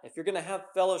in that. If you're going to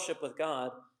have fellowship with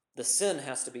God, the sin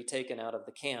has to be taken out of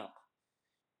the camp.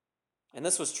 And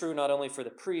this was true not only for the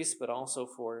priests, but also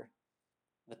for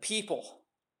the people,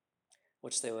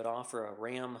 which they would offer a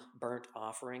ram burnt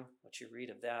offering, which you read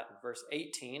of that in verse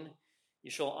 18.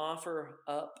 You shall offer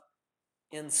up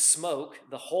in smoke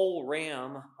the whole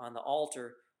ram on the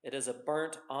altar. It is a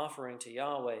burnt offering to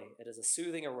Yahweh. It is a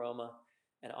soothing aroma,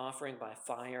 an offering by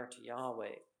fire to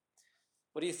Yahweh.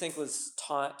 What do you think was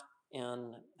taught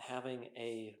in having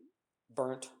a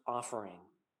burnt offering?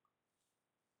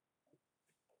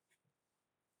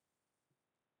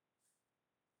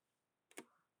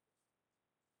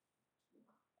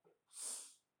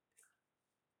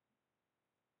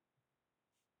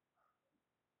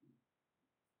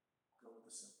 Go with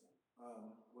the simple.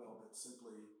 That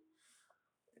simply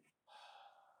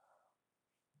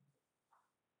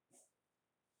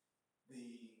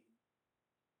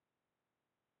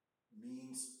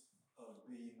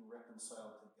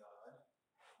reconciled to God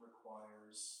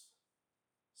requires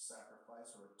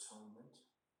sacrifice or atonement.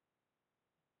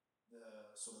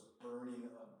 So the burning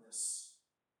of this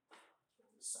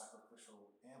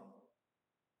sacrificial animal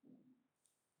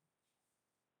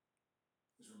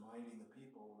is reminding the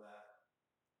people that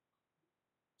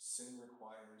sin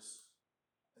requires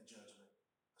a judgment,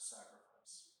 a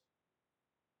sacrifice.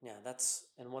 Yeah,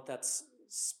 what that's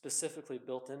specifically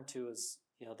built into is,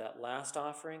 that last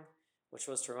offering, which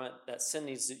was to remind that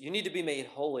you need to be made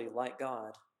holy like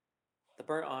God. The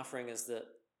burnt offering is that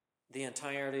the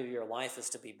entirety of your life is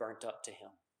to be burnt up to Him.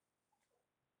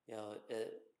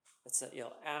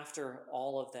 After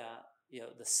all of that,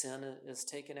 the sin is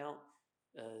taken out.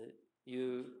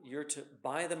 You're to,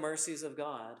 by the mercies of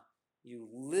God, you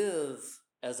live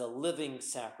as a living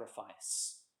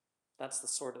sacrifice. That's the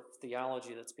sort of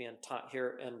theology that's being taught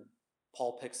here, and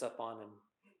Paul picks up on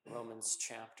in Romans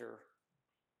chapter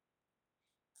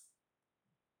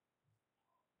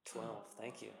 12.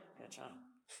 Thank you. Good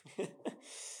job.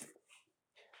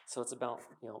 So it's about,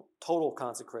 total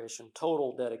consecration,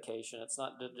 total dedication. It's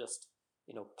not just,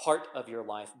 part of your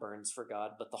life burns for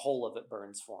God, but the whole of it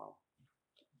burns for Him.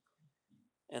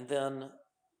 And then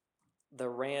the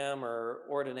ram or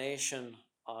ordination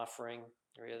offering,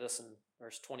 read this in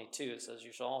verse 22. It says,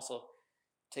 "You shall also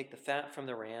take the fat from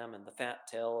the ram and the fat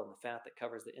tail and the fat that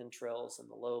covers the entrails and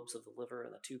the lobes of the liver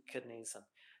and the 2 kidneys and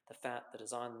the fat that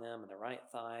is on them and the right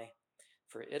thigh,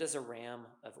 for it is a ram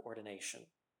of ordination."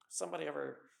 Somebody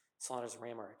ever slaughters a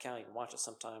ram or a cow, you can watch it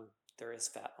sometime. There is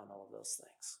fat on all of those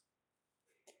things.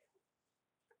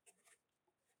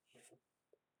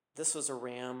 This was a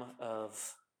ram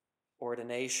of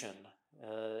ordination.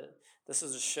 This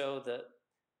is to show that,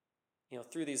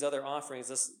 through these other offerings,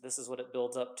 this is what it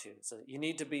builds up to. So you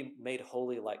need to be made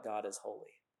holy like God is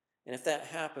holy. And if that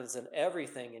happens, then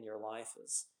everything in your life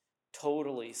is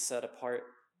totally set apart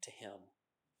to Him.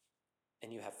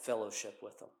 And you have fellowship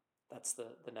with Him. That's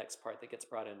the next part that gets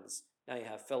brought in, is now you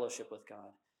have fellowship with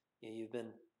God. You've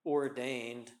been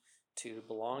ordained to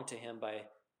belong to Him by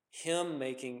Him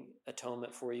making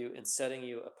atonement for you and setting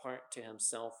you apart to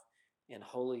Himself in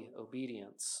holy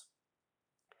obedience.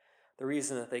 The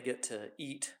reason that they get to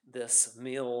eat this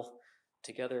meal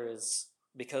together is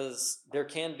because there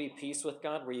can be peace with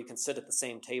God where you can sit at the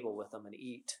same table with Him and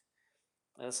eat.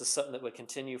 And this is something that would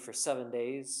continue for 7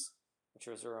 days, which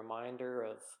was a reminder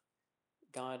of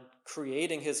God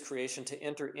creating His creation to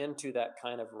enter into that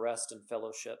kind of rest and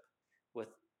fellowship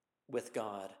with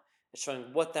God. It's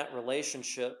showing what that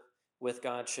relationship with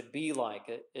God should be like.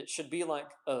 It should be like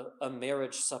a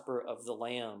marriage supper of the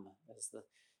Lamb, as the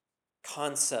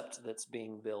concept that's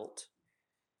being built.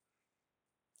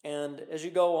 And as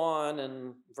you go on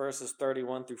in verses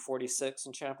 31 through 46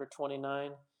 in chapter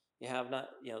 29, you have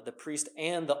the priest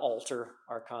and the altar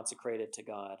are consecrated to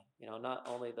God. Not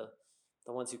only the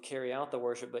ones who carry out the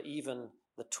worship, but even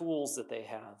the tools that they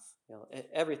have.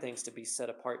 Everything's to be set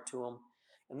apart to them.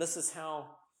 And this is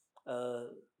how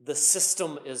the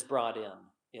system is brought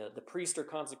in. The priests are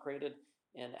consecrated,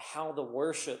 and how the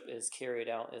worship is carried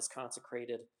out is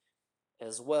consecrated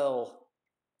as well.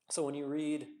 So when you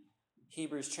read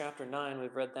Hebrews chapter 9,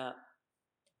 we've read that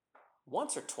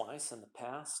once or twice in the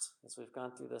past as we've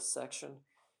gone through this section,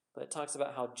 but it talks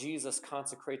about how Jesus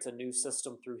consecrates a new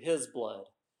system through His blood.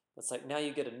 It's like now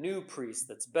you get a new priest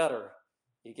that's better.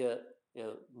 You get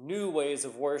new ways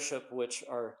of worship which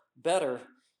are better,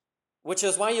 which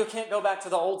is why you can't go back to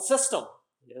the old system,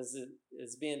 as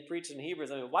is being preached in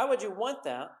Hebrews. Why would you want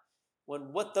that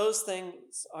when what those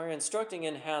things are instructing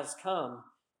in has come?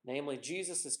 Namely,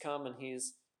 Jesus has come and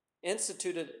He's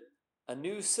instituted a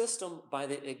new system by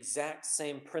the exact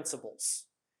same principles.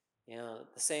 The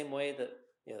same way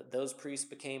that those priests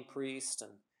became priests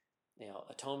and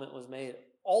atonement was made,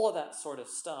 all of that sort of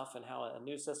stuff, and how a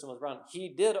new system was run. He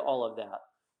did all of that.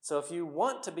 So if you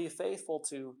want to be faithful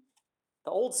to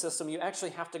the old system, you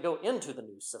actually have to go into the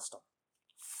new system.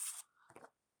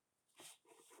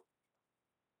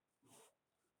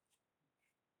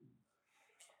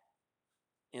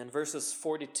 In verses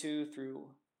 42 through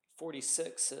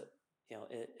 46, it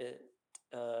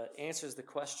answers the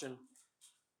question,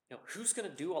 who's going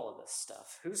to do all of this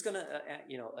stuff? Who's going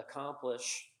to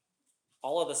accomplish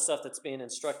all of the stuff that's being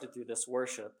instructed through this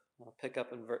worship? I'll pick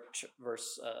up in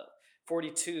verse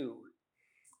 42.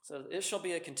 So it shall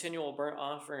be a continual burnt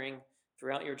offering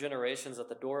throughout your generations at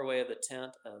the doorway of the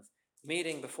tent of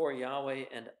meeting before Yahweh,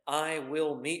 and I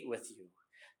will meet with you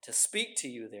to speak to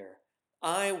you there.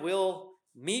 I will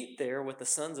meet there with the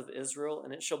sons of Israel,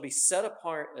 and it shall be set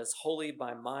apart as holy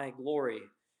by my glory.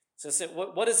 So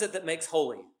what is it that makes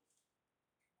holy?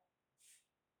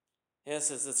 It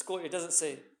says it's glory. It doesn't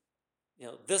say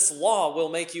this law will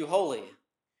make you holy.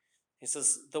 He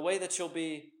says, the way that you'll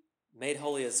be made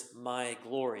holy is my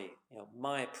glory,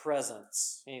 my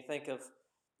presence. And you think of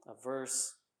a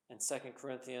verse in 2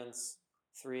 Corinthians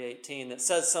 3:18 that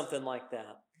says something like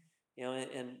that.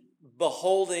 In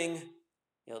beholding,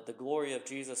 the glory of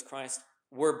Jesus Christ,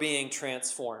 we're being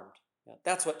transformed.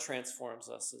 That's what transforms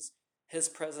us, is his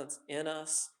presence in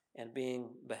us and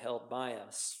being beheld by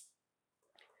us.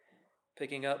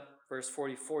 Picking up verse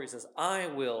 44, he says, I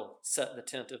will set the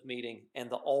tent of meeting and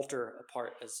the altar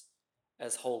apart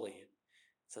as holy.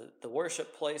 So the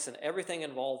worship place and everything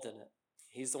involved in it,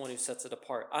 he's the one who sets it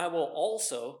apart. I will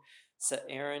also set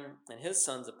Aaron and his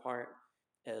sons apart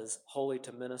as holy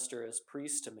to minister as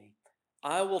priests to me.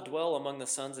 I will dwell among the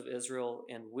sons of Israel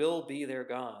and will be their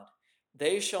God.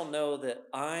 They shall know that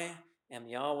I am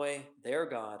Yahweh, their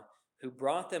God, who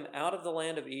brought them out of the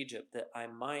land of Egypt, that I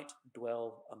might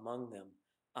dwell among them.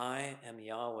 I am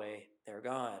Yahweh, their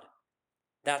God.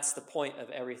 That's the point of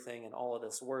everything in all of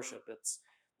this worship.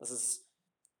 This is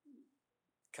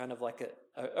kind of like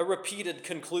a repeated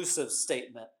conclusive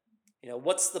statement.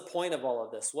 What's the point of all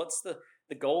of this? What's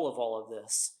the goal of all of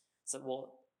this? So,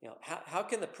 well, how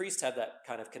can the priest have that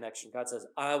kind of connection? God says,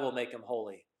 I will make him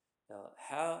holy.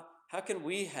 How can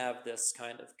we have this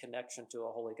kind of connection to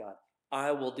a holy God?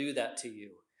 I will do that to you.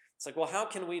 It's like, well, how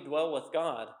can we dwell with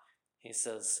God? He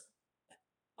says,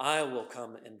 I will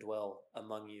come and dwell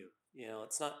among you.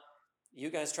 It's not, you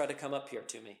guys try to come up here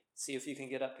to me. See if you can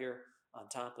get up here on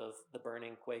top of the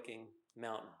burning, quaking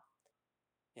mountain.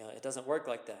 It doesn't work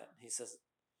like that. He says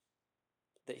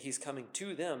that he's coming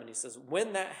to them, and he says,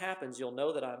 when that happens, you'll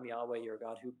know that I'm Yahweh, your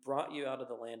God, who brought you out of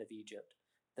the land of Egypt,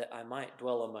 that I might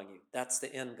dwell among you. That's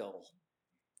the end goal.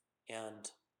 And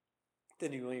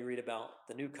then when you read about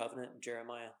the new covenant in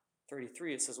Jeremiah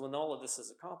 33, it says, when all of this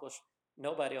is accomplished,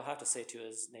 nobody will have to say to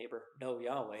his neighbor, know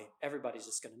Yahweh. Everybody's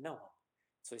just going to know him.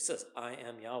 So he says, I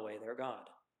am Yahweh, their God.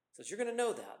 He says, you're going to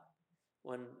know that.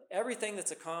 When everything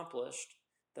that's accomplished,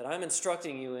 that I'm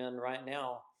instructing you in right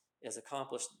now, is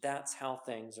accomplished, that's how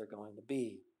things are going to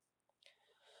be.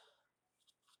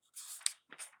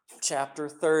 Chapter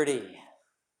 30.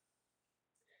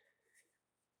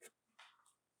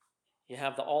 You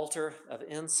have the altar of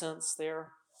incense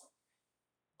there,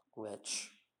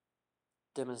 which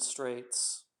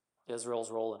demonstrates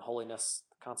Israel's role in holiness,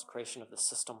 the consecration of the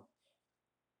system.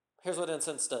 Here's what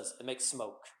incense does. It makes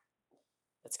smoke.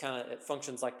 It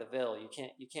functions like the veil. You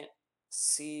can't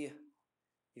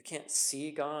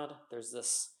see God. There's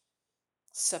this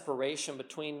separation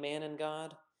between man and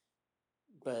God,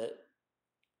 but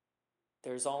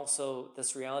there's also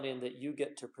this reality in that you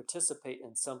get to participate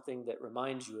in something that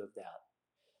reminds you of that.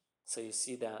 So you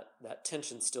see that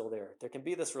tension still there. There can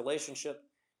be this relationship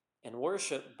in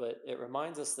worship, but it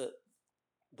reminds us that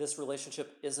this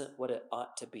relationship isn't what it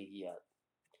ought to be yet.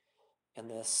 And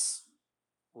this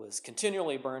was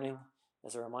continually burning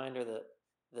as a reminder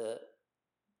that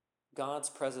God's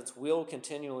presence will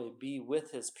continually be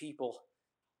with his people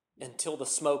until the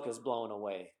smoke is blown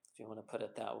away, if you want to put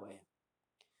it that way.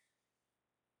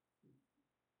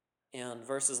 In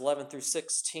verses 11 through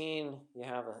 16, you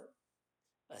have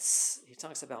he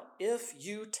talks about, if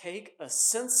you take a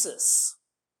census,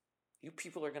 you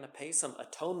people are going to pay some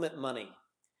atonement money,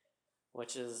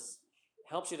 which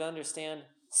helps you to understand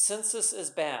census is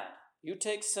bad. You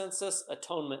take census,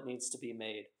 atonement needs to be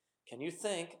made. Can you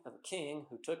think of a king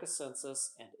who took a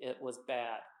census and it was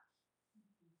bad?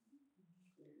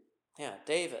 Yeah,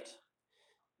 David.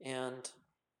 And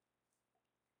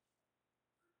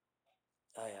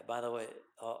by the way,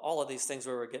 all of these things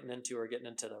we're getting into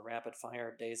the rapid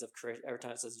fire days of creation. Every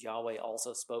time it says Yahweh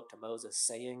also spoke to Moses,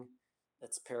 saying,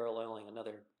 that's paralleling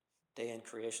another day in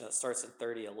creation. That starts in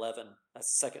 30:11.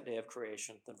 That's the second day of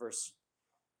creation. Then verse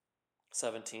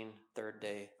 17, third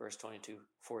day. Verse 22,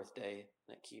 fourth day.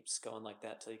 And it keeps going like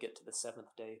that till you get to the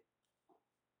seventh day,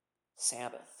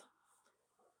 Sabbath.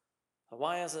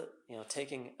 Why is it,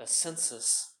 taking a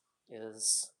census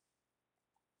is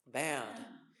bad?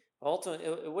 Ultimately,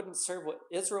 it wouldn't serve what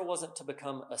Israel wasn't to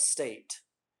become a state.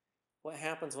 What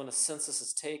happens when a census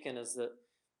is taken is that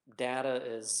data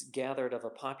is gathered of a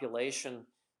population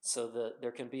so that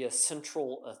there can be a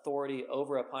central authority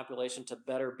over a population to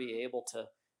better be able to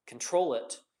control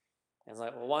it. And it's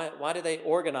like, well, why do they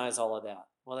organize all of that?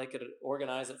 Well, they could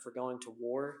organize it for going to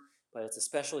war, but it's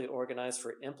especially organized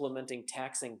for implementing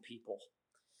taxing people.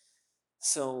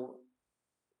 So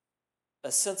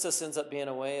a census ends up being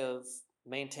a way of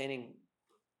maintaining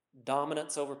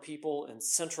dominance over people and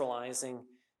centralizing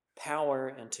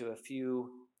power into a few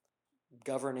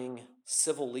governing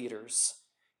civil leaders.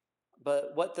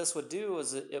 But what this would do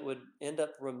is it would end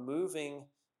up removing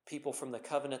people from the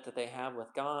covenant that they have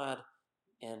with God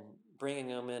and bringing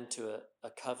them into a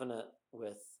covenant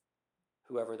with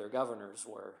whoever their governors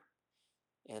were.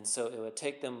 And so it would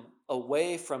take them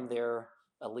away from their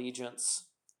allegiance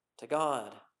to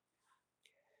God,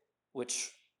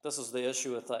 which this is the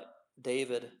issue with like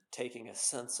David taking a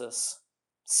census,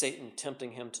 Satan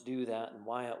tempting him to do that, and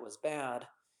why it was bad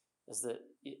is that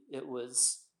it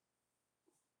was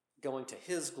going to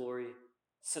his glory,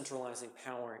 centralizing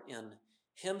power in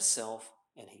himself,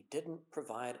 and he didn't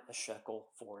provide a shekel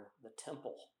for the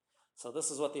temple. So this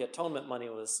is what the atonement money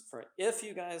was for. If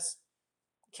you guys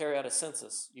carry out a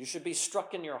census, you should be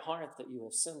struck in your heart that you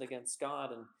have sinned against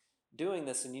God and doing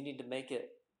this, and you need to make it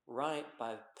right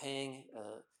by paying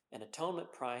an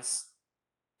atonement price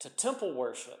to temple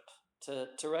worship,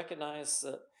 to recognize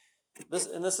that this,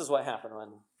 and this is what happened when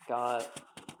God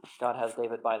has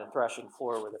David by the threshing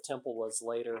floor where the temple was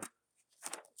later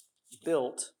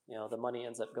built. The money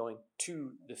ends up going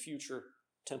to the future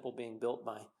temple being built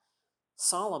by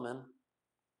Solomon.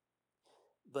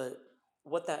 But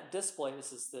what that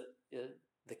displays is that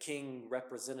the king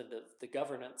representative, the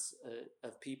governance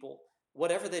of people,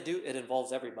 whatever they do, it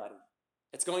involves everybody.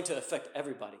 It's going to affect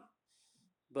everybody.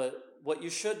 But what you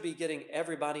should be getting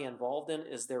everybody involved in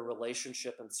is their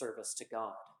relationship and service to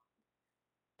God.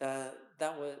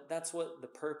 That's what the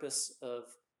purpose of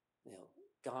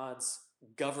God's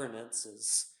governance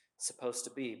is supposed to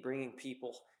be, bringing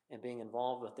people and being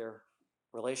involved with their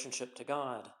relationship to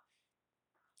God.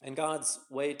 And God's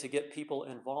way to get people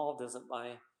involved isn't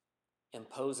by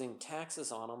imposing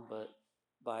taxes on them, but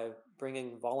by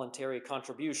bringing voluntary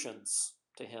contributions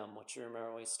to Him, which you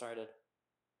remember we started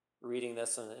reading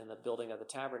this in the building of the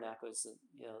tabernacle, is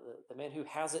the man who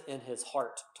has it in his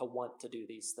heart to want to do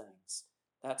these things.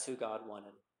 That's who God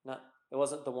wanted. It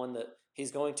wasn't the one that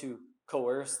He's going to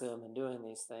coerce them in doing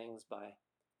these things by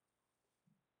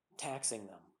taxing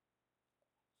them.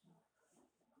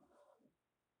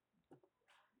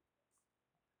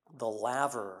 The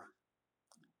laver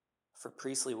for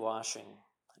priestly washing,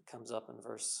 it comes up in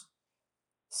verse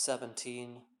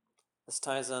 17. This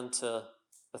ties into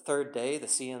the third day, the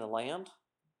sea and the land.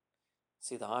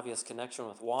 See the obvious connection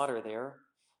with water there.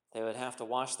 They would have to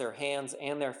wash their hands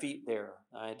and their feet there.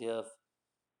 The idea of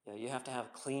you have to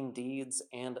have clean deeds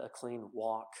and a clean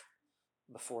walk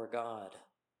before God.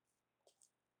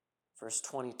 Verse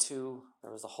 22,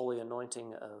 there was a holy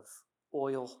anointing of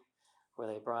oil where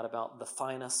they brought about the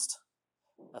finest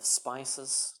of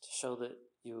spices to show that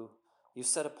you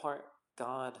set apart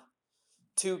God,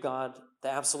 to God,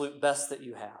 the absolute best that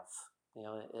you have.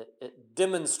 It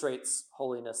demonstrates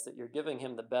holiness, that you're giving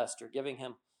Him the best. You're giving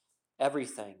Him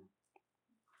everything.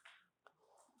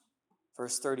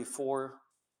 Verse 34,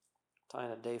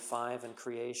 tying to day 5 in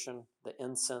creation, the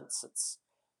incense, it's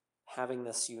having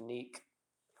this unique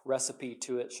recipe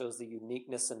to it, shows the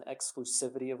uniqueness and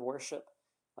exclusivity of worship.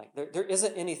 Like there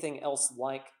isn't anything else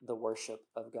like the worship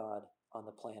of God on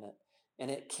the planet.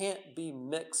 And it can't be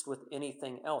mixed with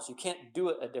anything else. You can't do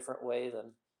it a different way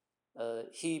than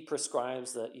He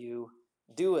prescribes that you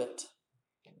do it.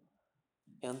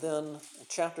 And then in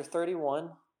chapter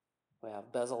 31, we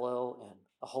have Bezalel and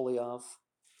Aholiab,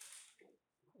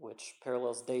 which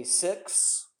parallels day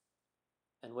 6,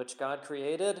 in which God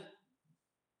created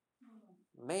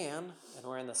man, and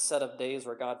we're in the set of days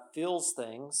where God fills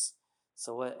things.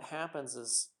 So what happens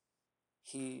is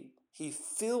He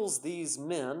fills these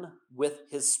men with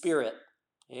His Spirit.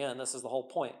 Yeah, and this is the whole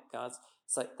point.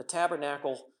 It's like the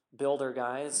tabernacle builder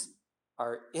guys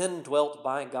are indwelt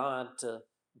by God to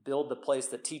build the place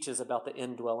that teaches about the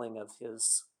indwelling of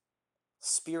His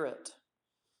Spirit.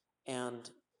 And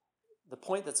the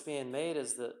point that's being made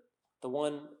is that the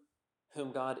one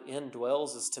whom God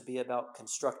indwells is to be about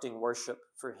constructing worship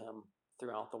for Him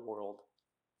throughout the world.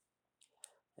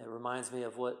 It reminds me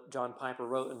of what John Piper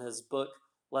wrote in his book,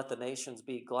 Let the Nations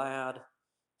Be Glad.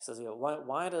 He says,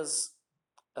 why does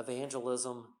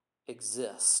evangelism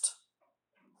exist?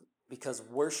 Because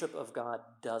worship of God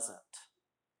doesn't.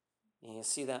 And you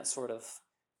see that sort of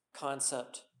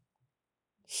concept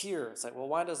here. It's like,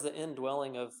 why does the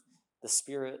indwelling of the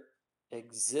Spirit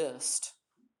exist?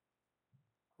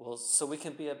 Well, so we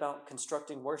can be about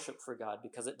constructing worship for God,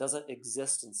 because it doesn't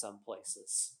exist in some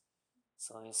places.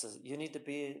 So he says, you need to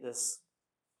be this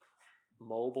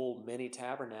mobile mini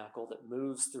tabernacle that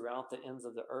moves throughout the ends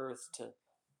of the earth to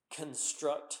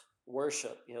construct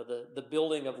worship. The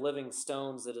building of living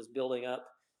stones that is building up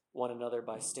one another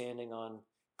by standing on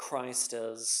Christ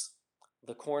as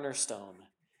the cornerstone.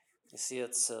 You see,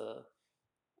 this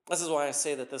is why I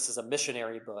say that this is a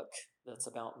missionary book that's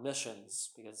about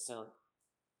missions, because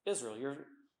Israel,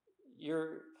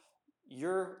 you're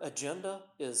your agenda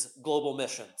is global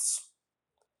missions.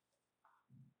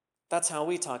 That's how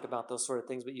we talk about those sort of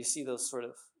things, but you see those sort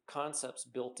of concepts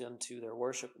built into their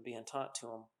worship and being taught to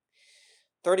them.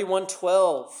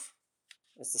 31:12,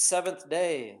 it's the seventh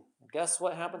day. Guess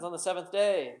what happens on the seventh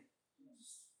day?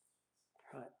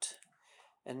 Right.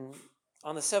 And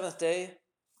on the seventh day,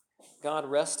 God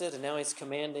rested, and now he's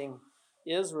commanding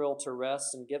Israel to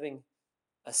rest and giving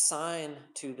a sign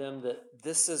to them that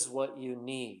this is what you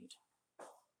need.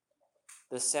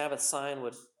 This Sabbath sign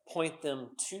would point them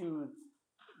to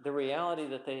the reality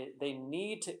that they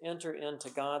need to enter into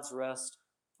God's rest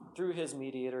through his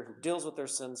mediator who deals with their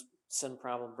sin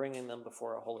problem, bringing them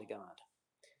before a holy God.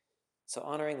 So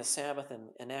honoring the Sabbath and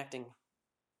enacting,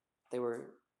 they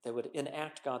would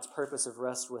enact God's purpose of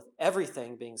rest with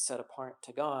everything being set apart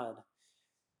to God.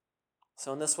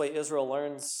 So in this way, Israel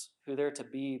learns who they're to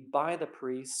be by the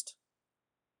priest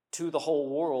to the whole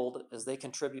world as they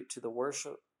contribute to the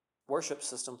worship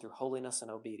system through holiness and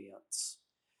obedience.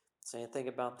 So you think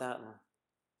about that in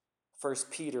 1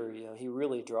 Peter, he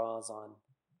really draws on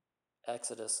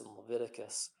Exodus and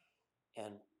Leviticus,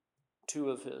 and two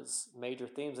of his major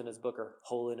themes in his book are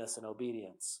holiness and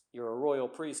obedience. You're a royal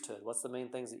priesthood. What's the main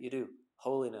things that you do?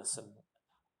 Holiness and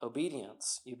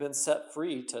obedience. You've been set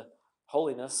free to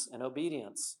holiness and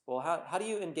obedience. Well, how do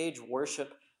you engage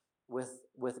worship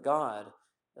with God?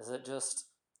 Is it just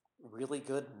really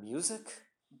good music?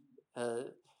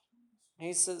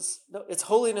 He says, no, it's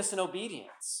holiness and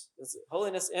obedience. It's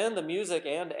holiness and the music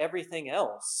and everything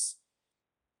else.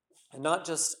 And not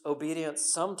just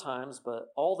obedience sometimes, but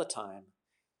all the time.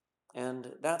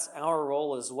 And that's our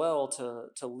role as well,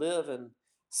 to live in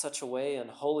such a way in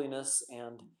holiness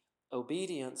and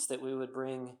obedience that we would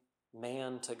bring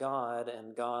man to God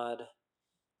and God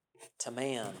to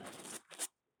man.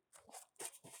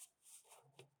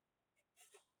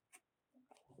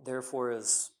 Therefore,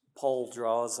 as Paul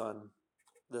draws on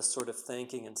this sort of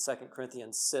thinking in 2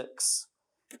 Corinthians 6,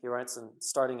 he writes,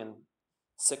 starting in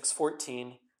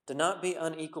 6:14, do not be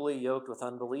unequally yoked with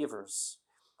unbelievers.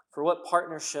 For what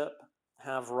partnership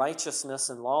have righteousness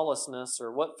and lawlessness,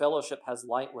 or what fellowship has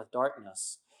light with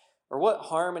darkness? Or what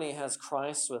harmony has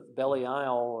Christ with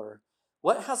Belial? Or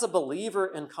what has a believer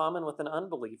in common with an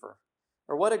unbeliever?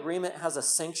 Or what agreement has a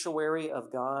sanctuary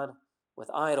of God with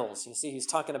idols? You see, he's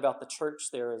talking about the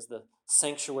church there as the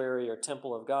sanctuary or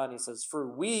temple of God. And he says,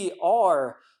 for we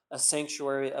are a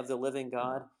sanctuary of the living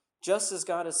God, just as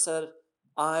God has said,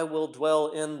 I will dwell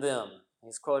in them.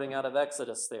 He's quoting out of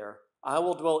Exodus there. I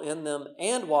will dwell in them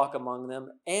and walk among them,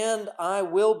 and I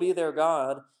will be their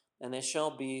God, and they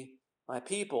shall be my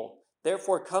people.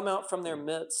 Therefore, come out from their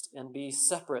midst and be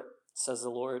separate, says the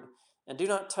Lord, and do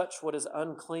not touch what is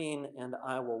unclean, and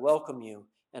I will welcome you,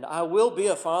 and I will be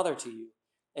a father to you,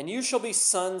 and you shall be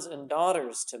sons and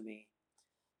daughters to me,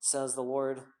 says the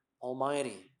Lord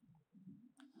Almighty.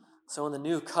 So in the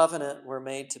new covenant, we're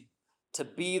made to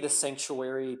be the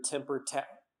sanctuary,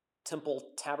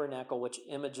 temple, tabernacle, which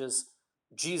images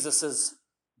Jesus's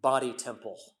body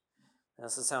temple. And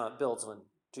this is how it builds. When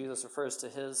Jesus refers to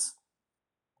his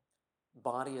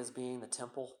body as being the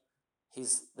temple,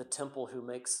 he's the temple who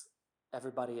makes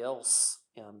everybody else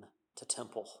into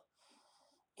temple.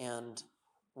 And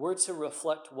we're to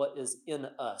reflect what is in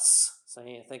us. So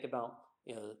you think about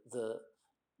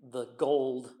the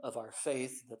gold of our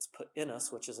faith that's put in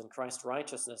us, which is in Christ's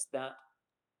righteousness. That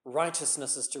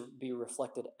righteousness is to be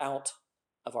reflected out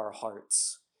of our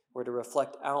hearts. We're to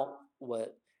reflect out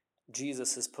what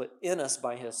Jesus has put in us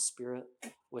by his Spirit,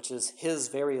 which is his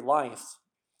very life,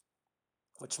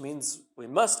 which means we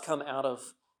must come out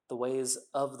of the ways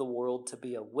of the world to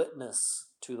be a witness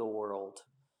to the world.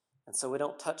 And so we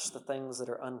don't touch the things that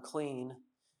are unclean,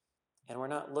 and we're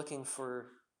not looking for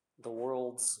the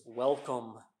world's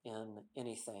welcome in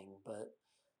anything, but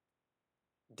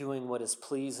doing what is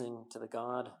pleasing to the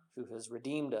God who has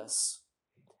redeemed us.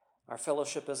 Our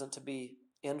fellowship isn't to be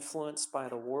influenced by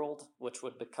the world, which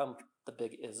would become the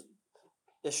big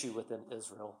issue within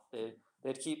Israel.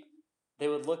 They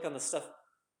would look on the stuff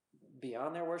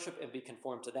beyond their worship and be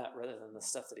conformed to that rather than the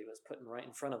stuff that he was putting right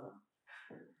in front of them.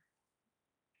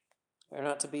 We're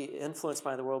not to be influenced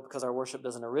by the world because our worship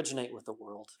doesn't originate with the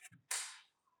world.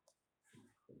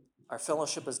 Our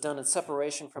fellowship is done in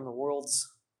separation from the world's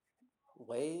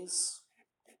ways,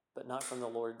 but not from the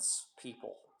Lord's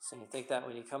people. So you think that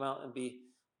when you come out and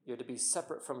you're to be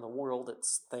separate from the world,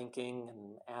 it's thinking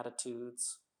and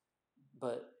attitudes,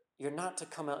 but you're not to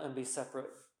come out and be separate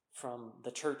from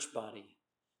the church body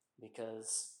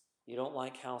because you don't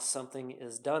like how something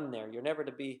is done there. You're never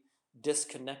to be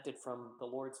disconnected from the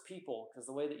Lord's people, because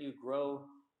the way that you grow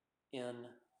in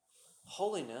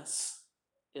holiness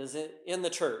is it in the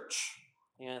church?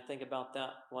 Think about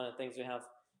that. One of the things we have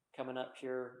coming up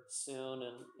here soon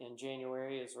in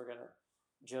January is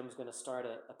Jim's gonna start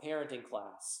a parenting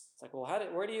class. It's like, well,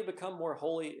 where do you become more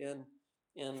holy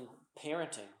in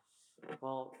parenting?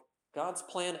 Well, God's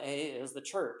plan A is the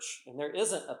church, and there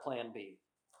isn't a plan B.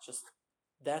 Just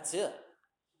that's it.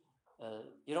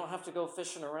 You don't have to go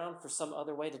fishing around for some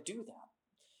other way to do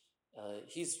that.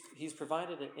 He's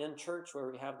provided it in church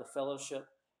where we have the fellowship,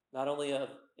 not only of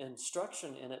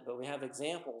instruction in it, but we have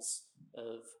examples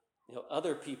of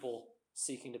other people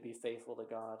seeking to be faithful to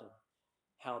God and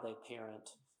how they parent,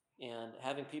 and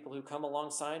having people who come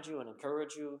alongside you and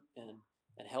encourage you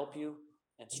and help you,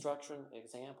 instruction,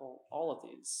 example, all of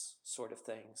these sort of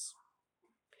things.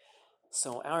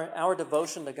 So our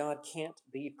devotion to God can't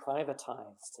be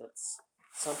privatized. It's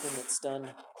something that's done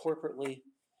corporately,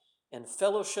 and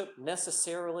fellowship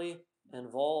necessarily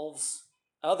involves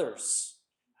others.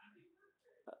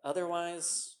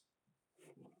 Otherwise,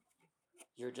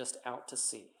 you're just out to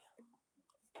sea.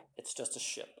 It's just a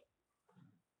ship.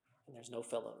 And there's no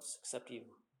fellows except you.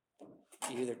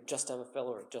 You either just have a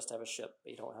fellow or just have a ship,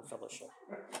 but you don't have fellowship.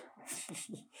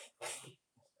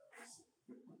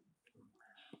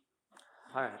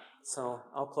 All right, so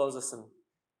I'll close this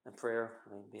in prayer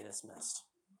and be dismissed.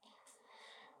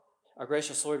 Our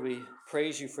gracious Lord, we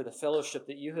praise you for the fellowship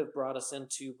that you have brought us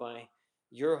into by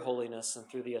your holiness and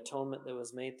through the atonement that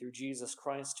was made through Jesus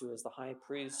Christ, who is the high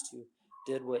priest, who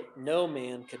did what no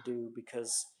man could do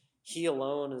because he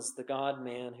alone is the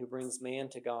God-man who brings man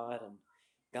to God and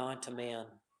God to man.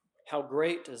 How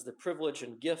great is the privilege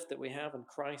and gift that we have in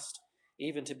Christ,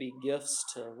 even to be gifts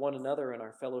to one another in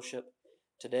our fellowship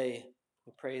today.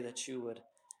 We pray that you would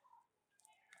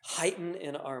heighten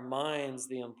in our minds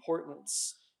the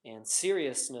importance and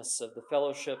seriousness of the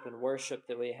fellowship and worship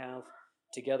that we have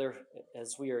together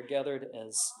as we are gathered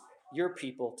as your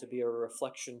people to be a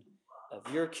reflection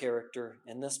of your character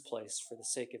in this place for the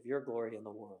sake of your glory in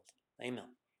the world. Amen.